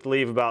 I like to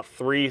leave about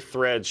 3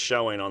 threads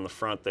showing on the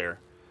front there.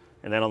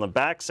 And then on the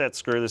back set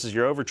screw, this is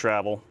your over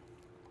travel.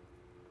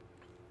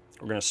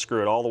 We're going to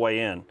screw it all the way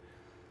in.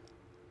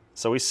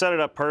 So we set it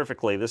up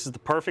perfectly. This is the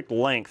perfect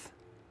length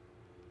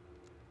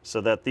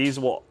so that these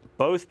will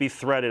both be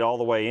threaded all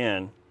the way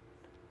in.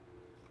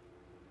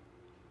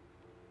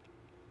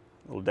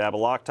 A little dab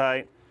of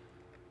Loctite.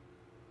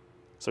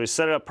 So we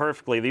set it up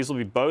perfectly. These will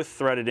be both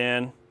threaded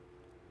in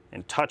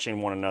and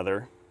touching one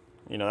another.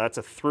 You know, that's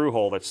a through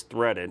hole that's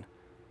threaded.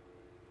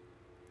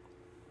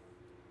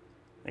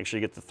 Make sure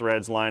you get the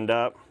threads lined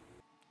up.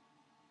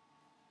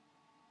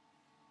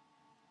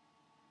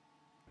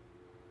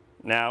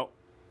 Now,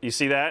 you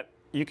see that?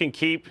 You can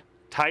keep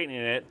tightening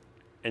it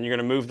and you're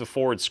going to move the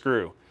forward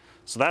screw.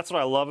 So that's what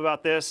I love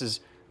about this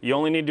is you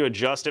only need to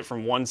adjust it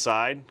from one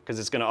side because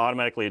it's going to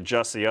automatically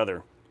adjust the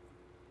other.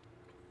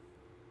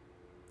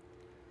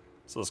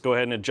 So let's go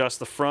ahead and adjust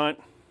the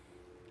front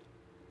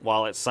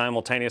while it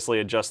simultaneously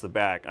adjusts the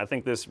back. I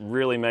think this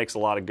really makes a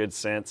lot of good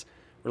sense.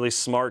 Really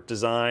smart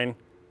design.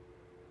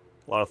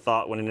 A lot of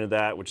thought went into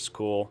that, which is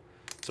cool.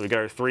 So we got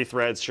our 3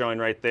 threads showing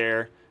right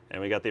there,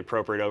 and we got the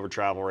appropriate over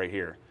travel right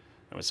here.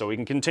 And so we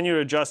can continue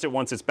to adjust it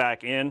once it's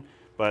back in,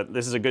 but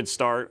this is a good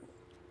start.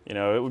 You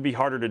know, it would be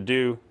harder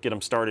to get them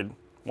started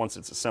once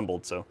it's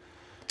assembled. So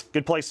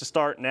good place to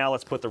start. Now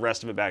let's put the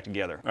rest of it back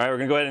together. All right, we're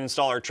gonna go ahead and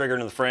install our trigger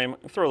into the frame.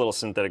 Throw a little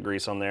synthetic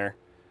grease on there.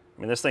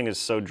 I mean, this thing is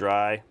so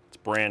dry. It's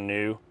brand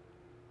new.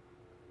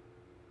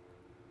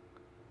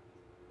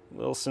 A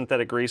little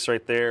synthetic grease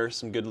right there.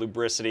 Some good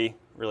lubricity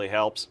really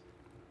helps.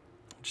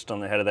 Just on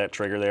the head of that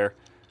trigger there.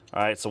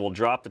 All right, so we'll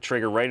drop the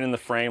trigger right in the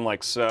frame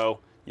like so.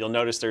 You'll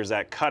notice there's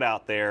that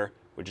cutout there,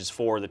 which is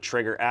for the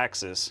trigger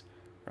axis.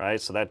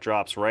 Right, so that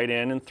drops right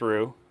in and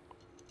through.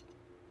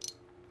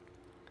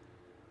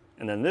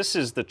 And then this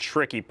is the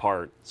tricky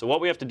part. So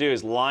what we have to do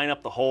is line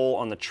up the hole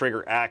on the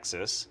trigger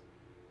axis,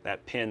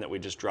 that pin that we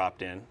just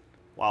dropped in,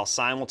 while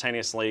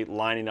simultaneously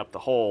lining up the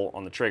hole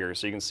on the trigger.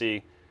 So you can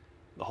see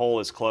the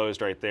hole is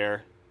closed right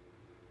there.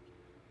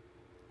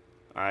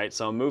 All right,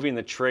 so I'm moving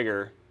the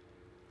trigger.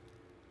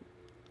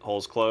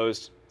 Hole's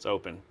closed, it's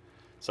open.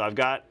 So I've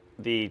got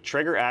the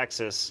trigger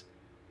axis,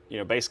 you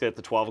know, basically at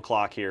the 12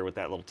 o'clock here with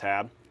that little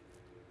tab.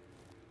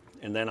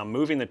 And then I'm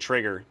moving the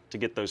trigger to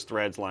get those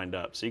threads lined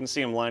up. So you can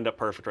see them lined up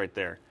perfect right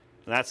there.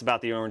 And that's about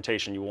the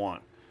orientation you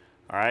want.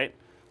 All right,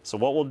 so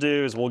what we'll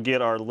do is we'll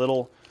get our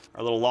little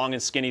long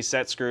and skinny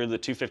set screw, the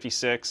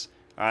 256.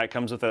 All right,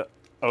 comes with a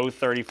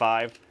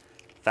 0.35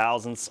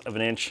 thousandths of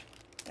an inch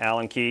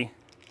Allen key.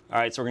 All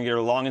right, so we're gonna get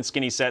our long and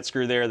skinny set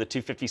screw there, the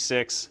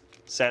 256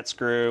 set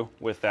screw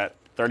with that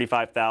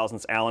 35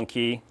 thousandths Allen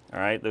key. All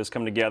right, those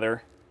come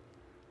together.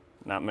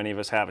 Not many of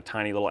us have a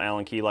tiny little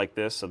Allen key like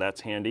this, so that's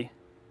handy.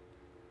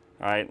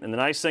 All right, and the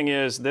nice thing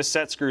is this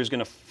set screw is going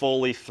to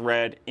fully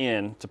thread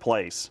into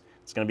place.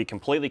 It's going to be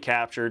completely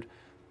captured,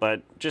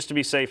 but just to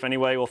be safe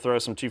anyway, we'll throw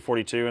some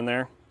 242 in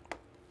there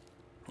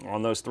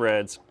on those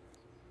threads.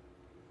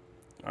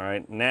 All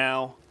right,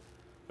 now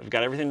we've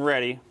got everything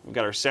ready. We've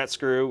got our set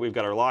screw, we've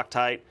got our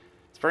Loctite.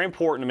 It's very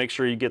important to make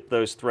sure you get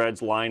those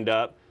threads lined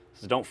up,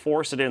 so don't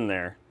force it in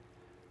there.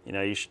 You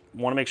know, you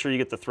want to make sure you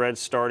get the threads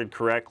started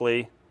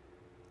correctly,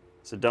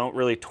 so don't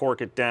really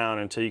torque it down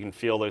until you can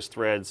feel those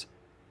threads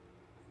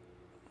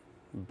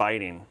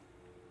biting.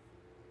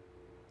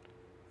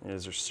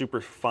 These are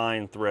super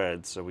fine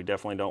threads, so we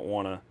definitely don't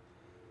want to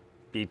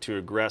be too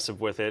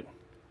aggressive with it.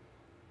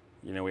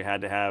 You know, we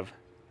had to have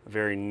a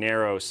very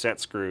narrow set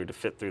screw to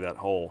fit through that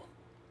hole.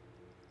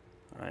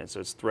 All right, so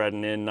it's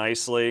threading in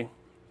nicely.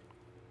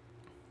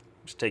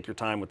 Just take your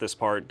time with this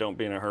part, don't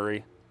be in a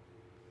hurry.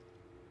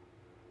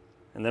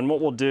 And then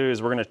what we'll do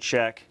is we're going to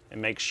check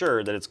and make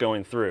sure that it's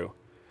going through.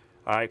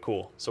 All right,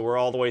 cool. So we're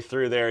all the way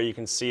through there, you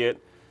can see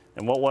it.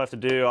 And what we'll have to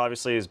do,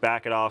 obviously, is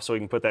back it off so we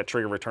can put that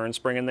trigger return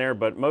spring in there.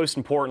 But most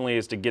importantly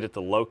is to get it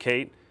to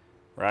locate,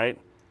 right?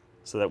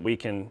 So that we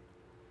can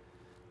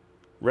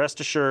rest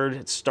assured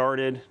it's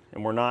started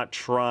and we're not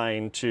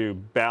trying to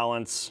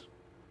balance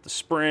the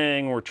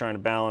spring, we're trying to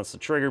balance the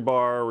trigger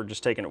bar, we're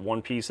just taking it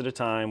one piece at a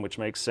time, which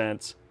makes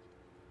sense.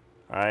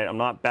 All right, I'm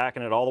not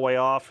backing it all the way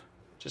off,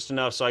 just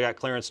enough so I got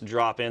clearance to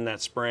drop in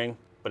that spring,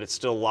 but it's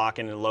still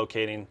locking and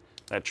locating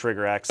that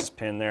trigger axis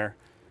pin there.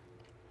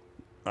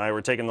 All right,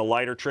 we're taking the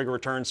lighter trigger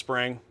return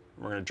spring,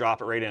 we're going to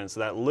drop it right in. So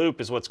that loop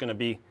is what's going to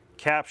be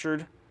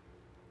captured.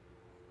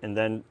 And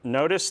then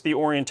notice the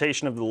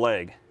orientation of the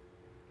leg.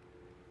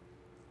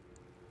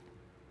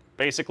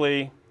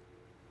 Basically,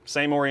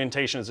 same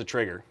orientation as the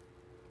trigger.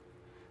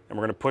 And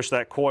we're going to push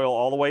that coil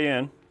all the way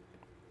in.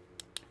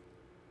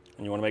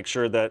 And you want to make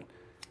sure that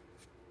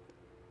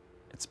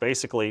it's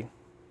basically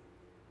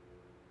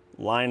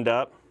lined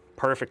up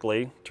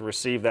perfectly to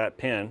receive that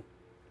pin.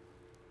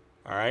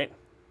 All right.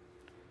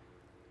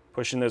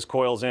 Pushing those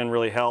coils in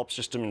really helps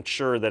just to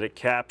ensure that it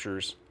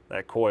captures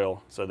that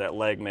coil. So that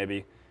leg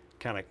maybe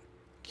kind of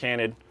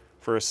canted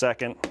for a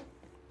second.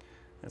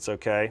 It's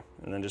okay.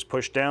 And then just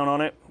push down on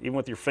it, even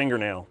with your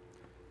fingernail.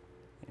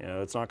 You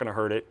know, it's not going to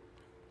hurt it.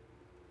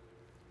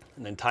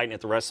 And then tighten it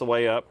the rest of the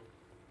way up.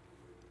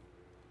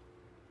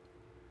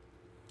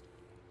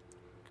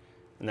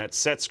 And that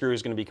set screw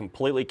is going to be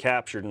completely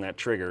captured in that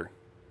trigger,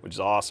 which is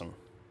awesome.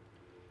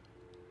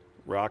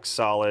 Rock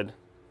solid.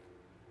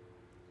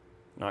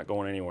 Not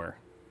going anywhere.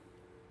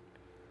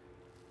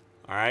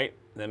 All right,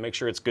 then make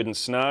sure it's good and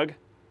snug.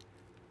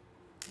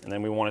 And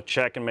then we want to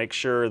check and make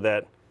sure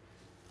that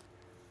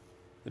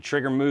the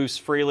trigger moves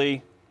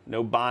freely,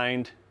 no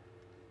bind,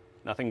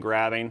 nothing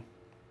grabbing.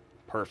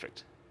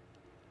 Perfect.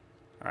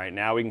 All right,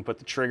 now we can put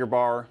the trigger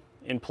bar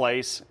in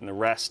place and the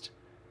rest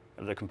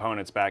of the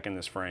components back in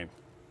this frame.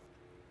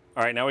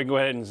 All right, now we can go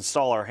ahead and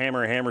install our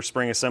hammer and hammer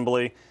spring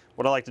assembly.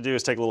 What I like to do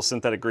is take a little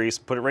synthetic grease,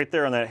 put it right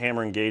there on that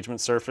hammer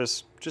engagement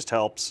surface. Just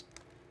helps.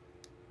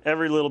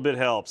 Every little bit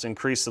helps.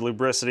 Increase the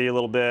lubricity a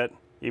little bit,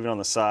 even on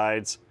the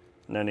sides.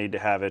 No need to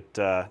have it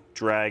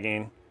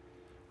dragging.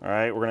 All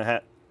right, we're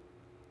gonna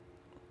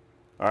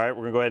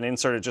go ahead and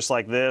insert it just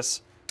like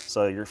this.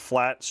 So your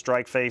flat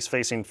strike face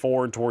facing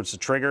forward towards the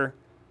trigger.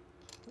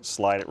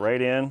 Slide it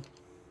right in.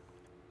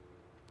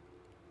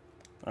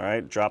 All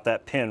right, drop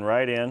that pin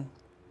right in.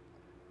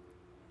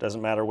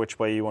 Doesn't matter which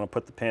way you want to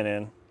put the pin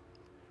in.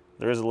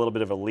 There is a little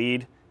bit of a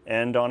lead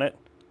end on it.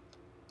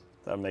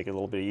 That'll make it a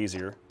little bit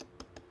easier.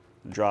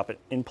 Drop it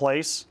in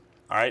place.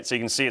 All right, so you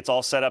can see it's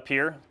all set up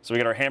here. So we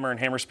got our hammer and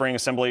hammer spring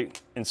assembly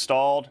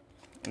installed.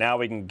 Now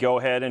we can go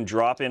ahead and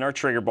drop in our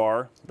trigger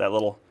bar. That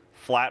little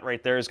flat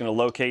right there is going to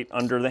locate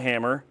under the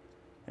hammer.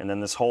 And then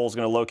this hole is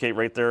going to locate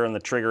right there on the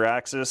trigger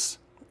axis.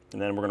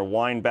 And then we're going to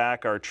wind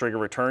back our trigger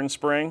return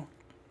spring.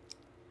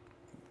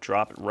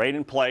 Drop it right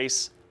in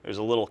place. There's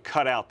a little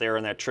cutout there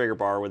in that trigger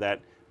bar where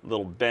that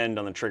little bend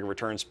on the trigger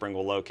return spring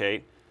will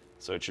locate.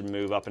 So it should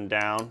move up and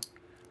down.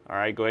 All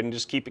right, go ahead and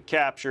just keep it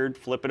captured,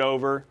 flip it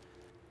over.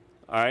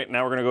 All right,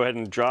 now we're going to go ahead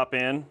and drop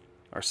in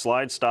our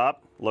slide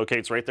stop.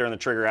 Locates right there in the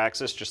trigger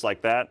axis, just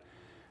like that.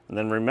 And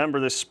then remember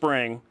this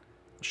spring,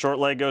 short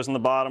leg goes in the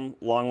bottom,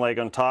 long leg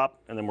on top,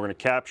 and then we're going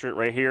to capture it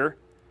right here,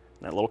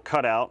 that little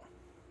cutout.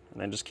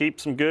 And then just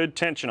keep some good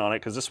tension on it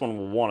because this one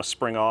will want to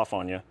spring off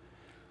on you.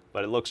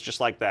 But it looks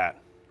just like that,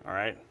 all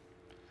right?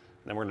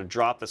 Then we're going to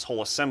drop this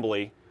whole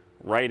assembly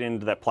right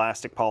into that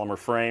plastic polymer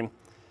frame.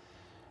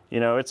 You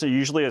know, it's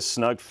usually a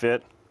snug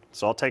fit.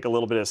 So I'll take a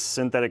little bit of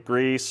synthetic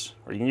grease,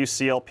 or you can use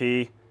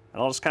CLP,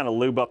 and I'll just kind of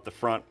lube up the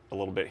front a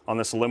little bit on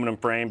this aluminum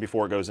frame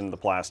before it goes into the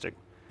plastic,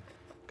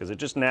 because it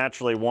just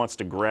naturally wants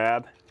to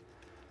grab.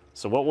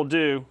 So what we'll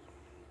do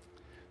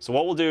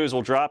is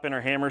we'll drop in our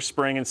hammer,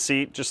 spring, and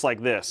seat just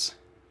like this.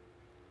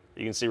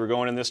 You can see we're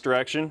going in this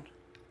direction.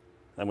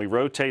 Then we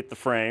rotate the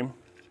frame,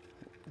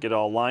 get it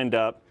all lined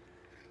up,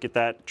 get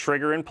that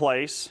trigger in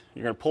place.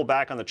 You're going to pull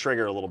back on the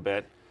trigger a little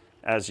bit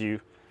as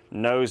you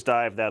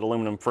nosedive that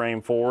aluminum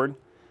frame forward.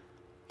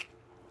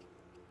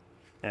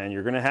 And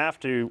you're going to have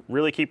to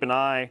really keep an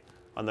eye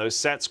on those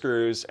set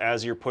screws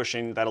as you're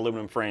pushing that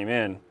aluminum frame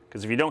in,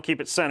 because if you don't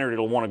keep it centered,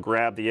 it'll want to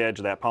grab the edge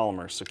of that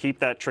polymer. So keep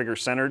that trigger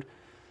centered,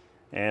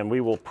 and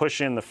we will push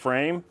in the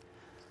frame.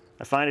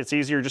 I find it's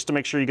easier just to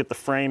make sure you get the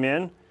frame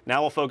in. Now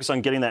we'll focus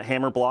on getting that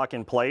hammer block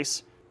in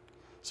place.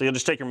 So you'll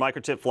just take your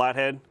microtip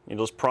flathead,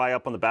 you'll just pry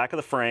up on the back of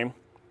the frame.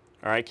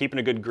 All right, keeping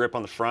a good grip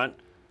on the front.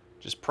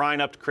 Just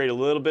prying up to create a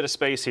little bit of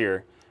space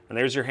here. And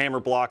there's your hammer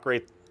block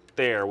right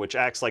there, which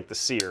acts like the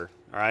sear,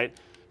 all right?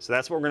 So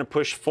that's what we're going to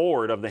push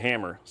forward of the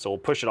hammer. So we'll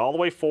push it all the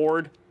way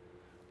forward.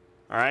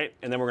 All right,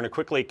 and then we're going to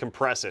quickly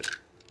compress it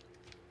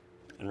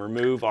and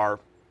remove our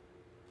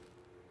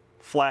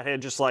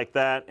flathead just like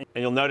that. And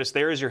you'll notice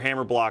there is your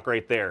hammer block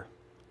right there.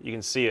 You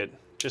can see it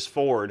just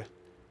forward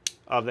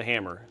of the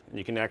hammer, and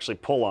you can actually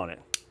pull on it.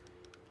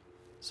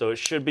 So it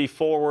should be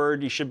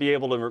forward. You should be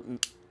able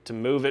to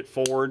move it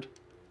forward.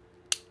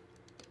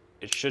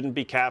 It shouldn't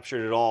be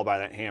captured at all by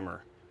that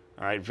hammer.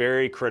 All right,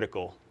 very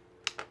critical.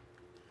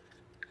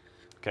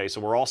 Okay,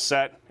 so we're all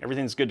set.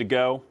 Everything's good to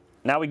go.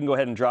 Now we can go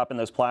ahead and drop in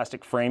those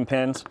plastic frame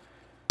pins.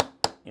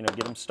 You know,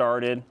 get them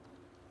started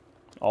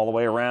all the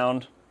way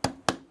around.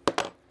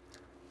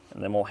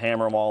 And then we'll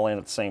hammer them all in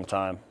at the same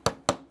time.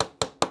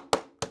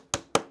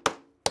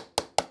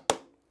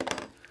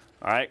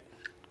 All right,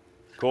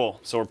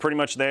 cool. So we're pretty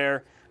much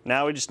there.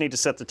 Now we just need to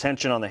set the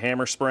tension on the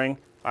hammer spring.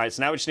 All right,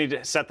 so now we just need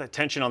to set the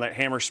tension on that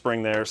hammer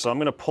spring there. So I'm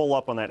gonna pull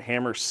up on that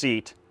hammer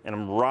seat and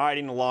I'm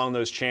riding along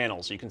those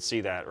channels. You can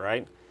see that,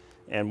 right?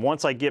 And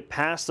once I get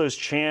past those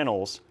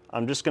channels,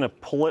 I'm just gonna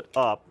pull it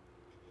up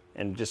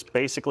and just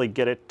basically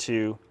get it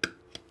to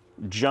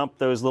jump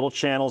those little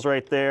channels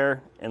right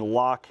there and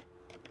lock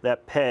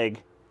that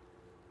peg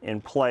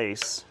in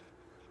place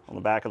on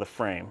the back of the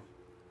frame.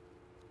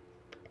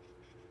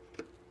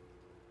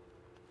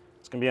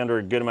 It's gonna be under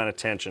a good amount of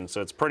tension,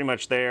 so it's pretty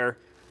much there.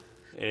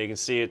 And you can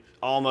see it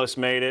almost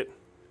made it.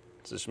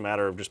 It's just a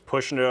matter of just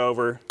pushing it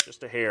over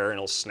just a hair and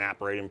it'll snap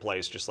right in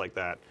place just like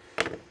that.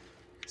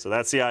 So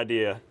that's the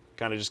idea.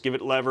 Kind of just give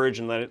it leverage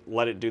and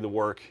let it do the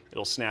work.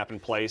 It'll snap in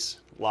place,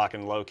 lock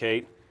and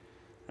locate.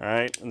 All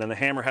right, and then the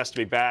hammer has to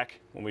be back.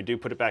 When we do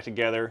put it back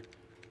together,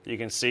 you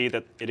can see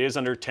that it is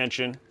under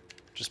tension.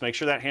 Just make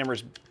sure that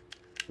hammer's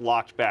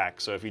locked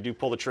back. So if you do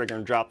pull the trigger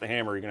and drop the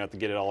hammer, you're gonna have to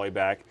get it all the way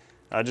back.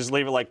 Just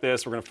leave it like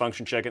this. We're gonna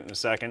function check it in a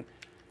second.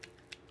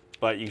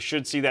 But you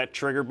should see that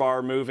trigger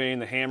bar moving,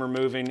 the hammer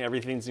moving,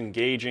 everything's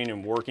engaging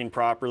and working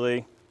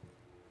properly.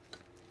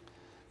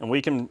 And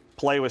we can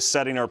play with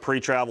setting our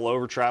pre-travel,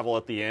 over-travel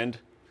at the end.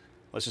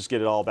 Let's just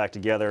get it all back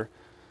together.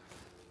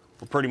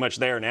 We're pretty much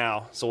there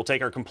now. So we'll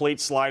take our complete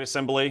slide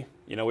assembly.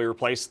 You know, we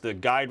replaced the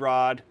guide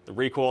rod, the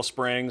recoil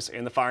springs,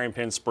 and the firing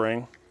pin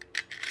spring.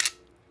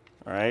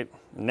 All right,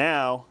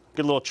 now,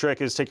 good little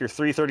trick is take your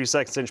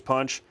 3/32 inch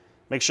punch.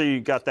 Make sure you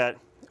got that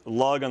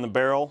lug on the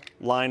barrel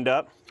lined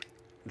up,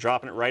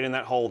 dropping it right in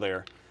that hole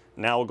there.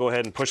 Now we'll go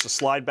ahead and push the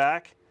slide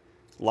back,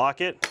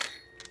 lock it,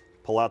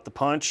 pull out the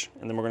punch,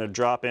 and then we're gonna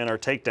drop in our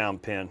takedown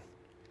pin.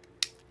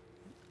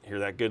 Hear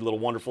that good little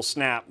wonderful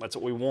snap, that's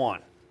what we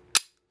want.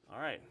 All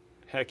right,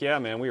 heck yeah,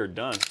 man, we are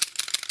done.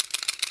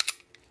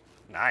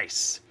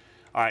 Nice.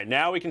 All right,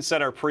 now we can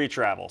set our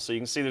pre-travel. So you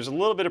can see there's a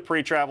little bit of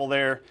pre-travel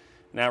there.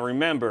 Now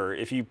remember,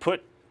 if you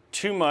put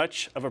too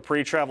much of a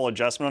pre-travel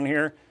adjustment on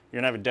here, you're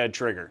gonna have a dead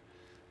trigger.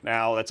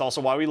 Now, that's also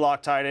why we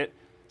Loctite it,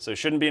 so it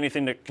shouldn't be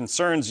anything that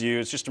concerns you.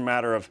 It's just a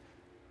matter of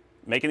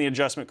making the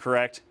adjustment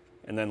correct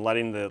and then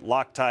letting the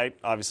Loctite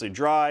obviously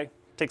dry. It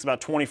takes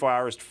about 24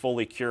 hours to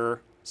fully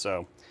cure,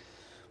 so.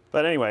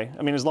 But anyway,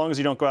 I mean, as long as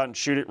you don't go out and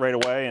shoot it right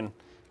away and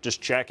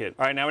just check it.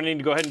 All right, now we need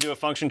to go ahead and do a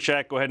function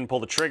check. Go ahead and pull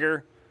the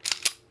trigger,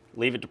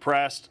 leave it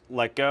depressed,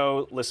 let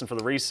go, listen for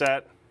the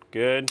reset.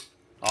 Good,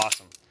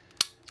 awesome.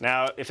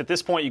 Now, if at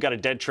this point you got a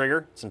dead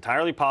trigger, it's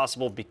entirely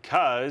possible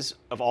because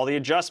of all the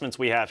adjustments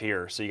we have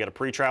here. So you got a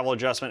pre-travel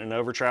adjustment and an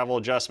over-travel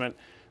adjustment.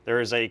 There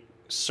is a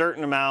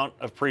certain amount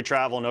of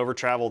pre-travel and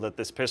over-travel that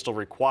this pistol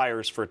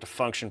requires for it to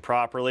function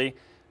properly.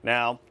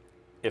 Now,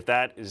 if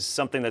that is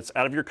something that's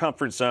out of your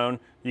comfort zone,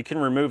 you can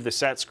remove the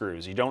set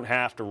screws. You don't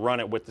have to run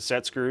it with the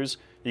set screws.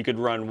 You could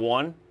run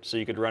one, so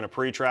you could run a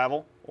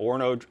pre-travel or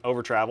an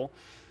over-travel,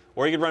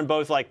 or you could run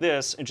both like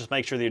this and just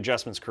make sure the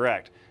adjustment's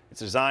correct. It's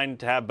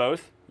designed to have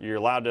both. You're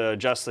allowed to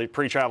adjust the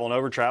pre-travel and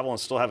over-travel and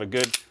still have a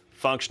good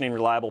functioning,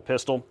 reliable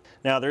pistol.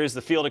 Now there is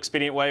the field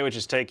expedient way, which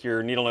is take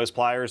your needle nose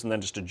pliers and then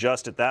just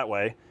adjust it that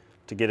way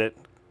to get it,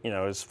 you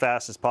know, as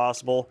fast as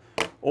possible.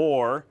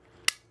 Or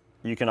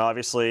you can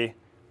obviously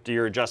do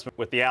your adjustment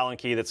with the Allen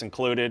key that's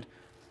included.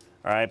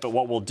 All right, but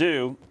what we'll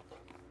do,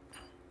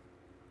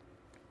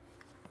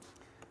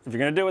 if you're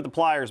gonna do it with the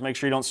pliers, make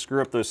sure you don't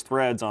screw up those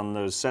threads on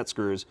those set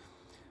screws.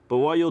 But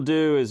what you'll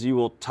do is you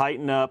will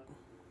tighten up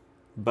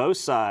both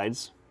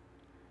sides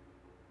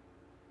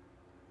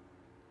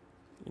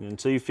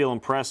until you feel them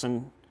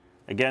pressing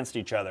against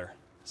each other.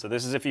 So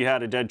this is if you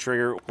had a dead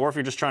trigger, or if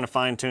you're just trying to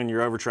fine tune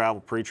your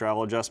over-travel,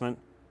 pre-travel adjustment.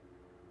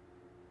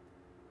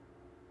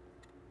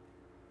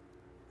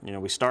 You know,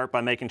 we start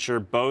by making sure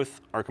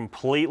both are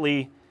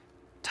completely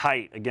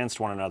tight against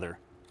one another,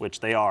 which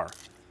they are.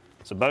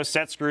 So both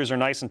set screws are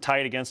nice and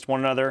tight against one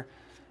another.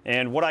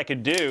 And what I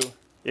could do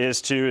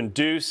is to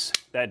induce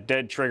that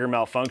dead trigger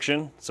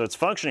malfunction. So it's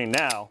functioning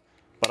now,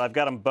 but I've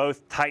got them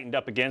both tightened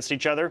up against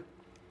each other.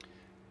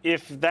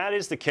 If that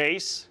is the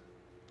case,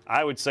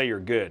 I would say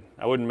you're good.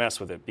 I wouldn't mess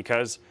with it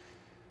because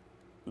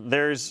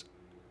there's,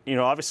 you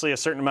know, obviously a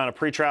certain amount of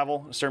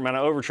pre-travel, a certain amount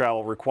of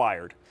over-travel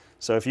required.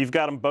 So if you've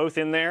got them both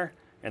in there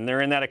and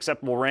they're in that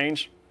acceptable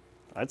range,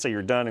 I'd say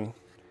you're done and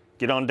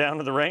get on down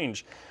to the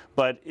range.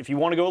 But if you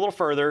want to go a little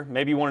further,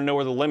 maybe you want to know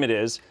where the limit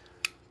is,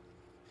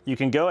 you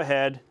can go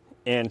ahead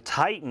and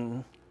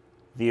tighten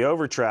the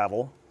over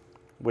travel,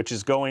 which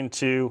is going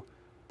to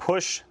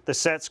push the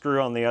set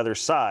screw on the other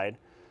side.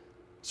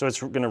 So it's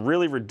going to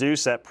really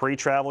reduce that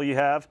pre-travel you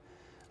have.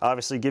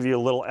 Obviously give you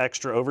a little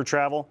extra over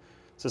travel.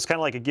 So it's kind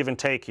of like a give and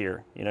take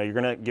here. You know, you're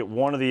going to get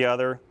one or the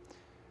other.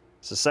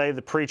 So say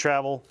the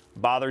pre-travel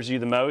bothers you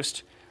the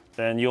most,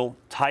 then you'll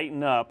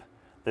tighten up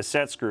the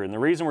set screw. And the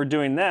reason we're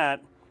doing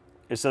that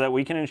is so that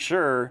we can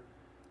ensure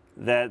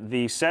that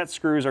the set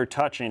screws are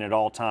touching at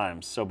all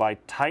times. So by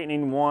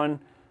tightening one,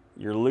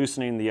 you're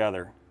loosening the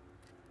other.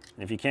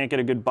 And if you can't get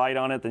a good bite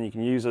on it, then you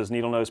can use those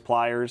needle nose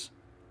pliers,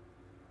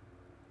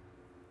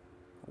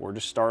 or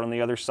just start on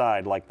the other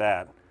side like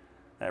that.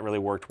 That really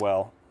worked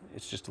well.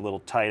 It's just a little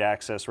tight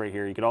access right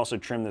here. You could also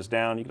trim this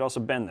down. You could also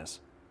bend this.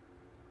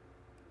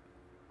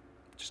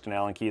 Just an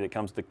Allen key that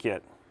comes with the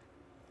kit.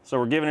 So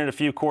we're giving it a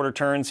few quarter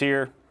turns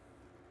here,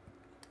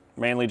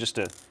 mainly just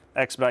to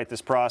expedite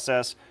this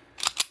process.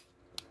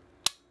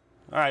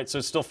 All right, so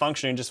it's still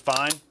functioning just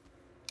fine.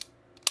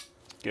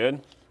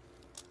 Good.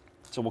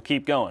 So we'll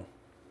keep going.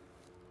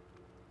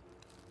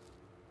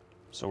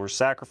 So we're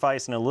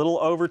sacrificing a little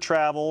over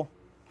travel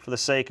for the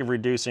sake of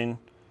reducing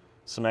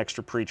some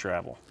extra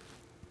pre-travel.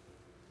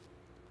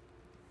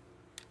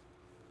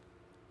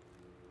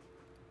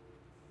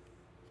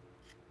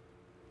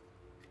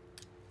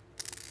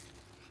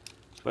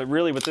 But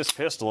really with this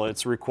pistol,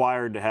 it's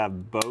required to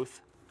have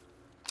both.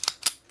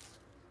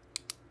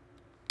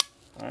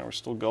 All right, we're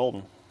still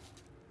golden.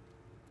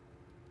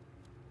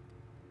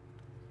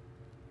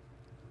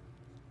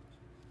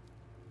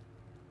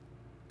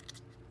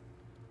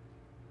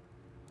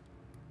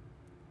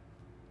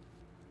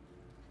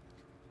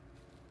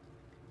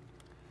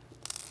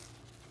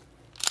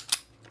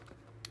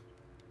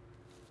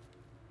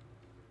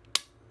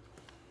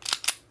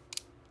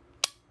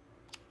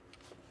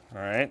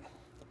 All right.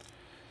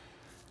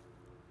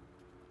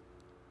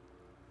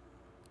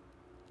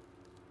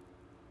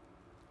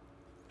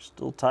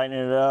 Still tightening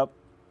it up.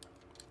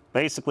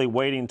 Basically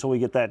waiting until we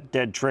get that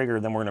dead trigger,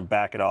 then we're going to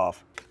back it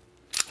off.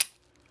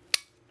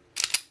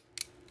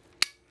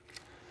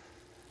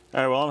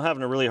 All right, well, I'm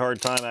having a really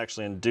hard time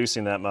actually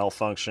inducing that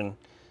malfunction.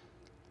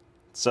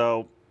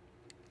 So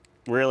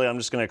really, I'm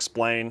just going to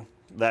explain.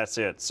 That's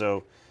it.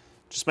 So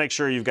just make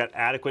sure you've got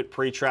adequate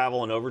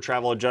pre-travel and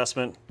over-travel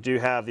adjustment. You do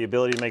have the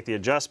ability to make the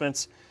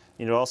adjustments.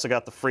 You also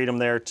got the freedom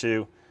there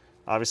to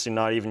obviously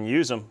not even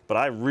use them, but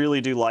I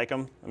really do like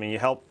them. I mean,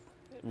 it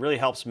really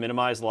helps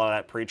minimize a lot of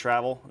that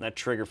pre-travel. And that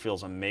trigger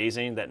feels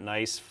amazing. That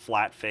nice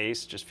flat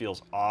face just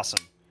feels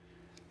awesome.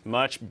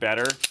 Much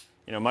better,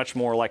 much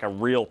more like a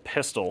real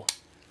pistol.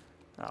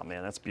 Oh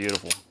man, that's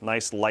beautiful.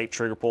 Nice light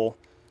trigger pull.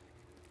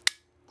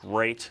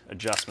 Great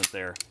adjustment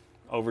there.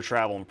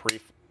 Over-travel and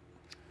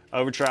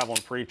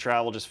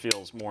pre-travel just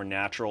feels more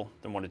natural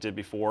than what it did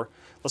before.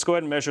 Let's go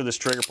ahead and measure this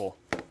trigger pull.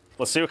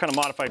 Let's see what kind of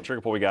modified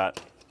trigger pull we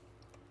got.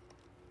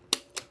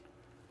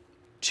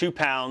 2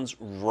 pounds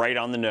right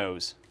on the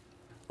nose.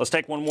 Let's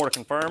take one more to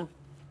confirm.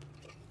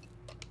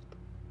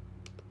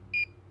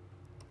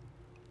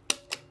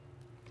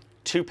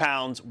 2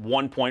 pounds,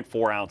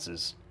 1.4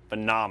 ounces.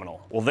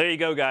 Phenomenal. Well, there you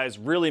go, guys.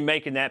 Really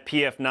making that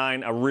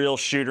PF9 a real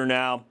shooter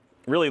now.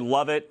 Really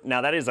love it.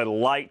 Now, that is a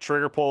light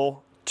trigger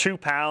pull. 2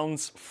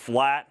 pounds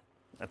flat.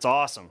 That's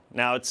awesome.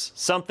 Now, it's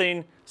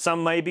something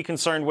some may be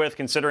concerned with,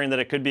 considering that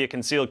it could be a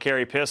concealed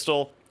carry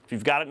pistol. If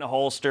you've got it in a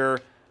holster,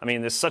 I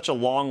mean, there's such a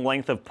long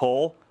length of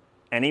pull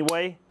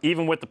anyway.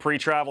 Even with the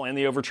pre-travel and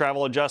the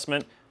over-travel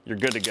adjustment, you're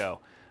good to go.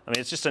 I mean,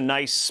 it's just a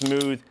nice,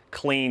 smooth,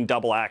 clean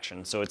double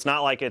action. So it's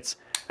not like it's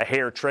a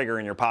hair trigger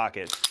in your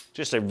pocket.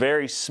 Just a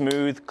very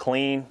smooth,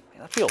 clean. Man,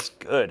 that feels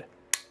good.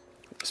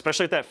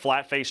 Especially with that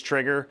flat face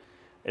trigger.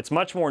 It's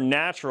much more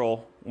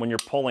natural when you're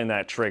pulling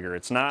that trigger.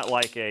 It's not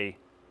like a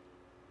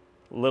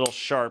little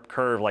sharp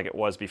curve like it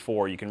was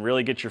before. You can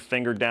really get your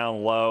finger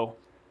down low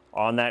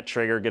on that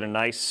trigger, get a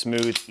nice,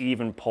 smooth,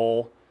 even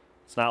pull.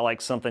 It's not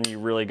like something you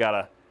really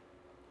gotta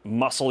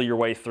muscle your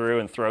way through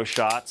and throw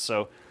shots.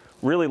 So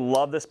really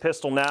love this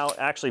pistol now. It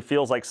actually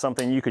feels like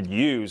something you could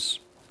use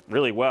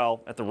really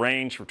well at the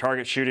range for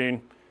target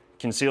shooting,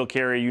 concealed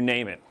carry, you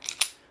name it.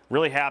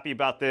 Really happy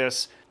about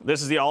this.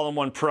 This is the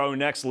all-in-one pro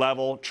next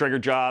level trigger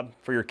job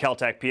for your KEL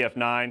TEC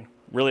PF9.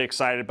 Really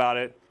excited about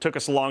it. Took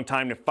us a long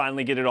time to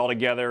finally get it all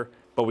together,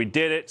 but we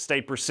did it,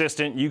 stayed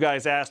persistent. You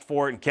guys asked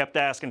for it and kept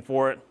asking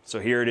for it, so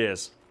here it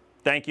is.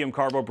 Thank you,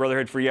 MCARBO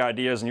Brotherhood, for your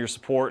ideas and your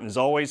support, and as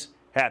always,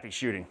 happy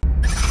shooting.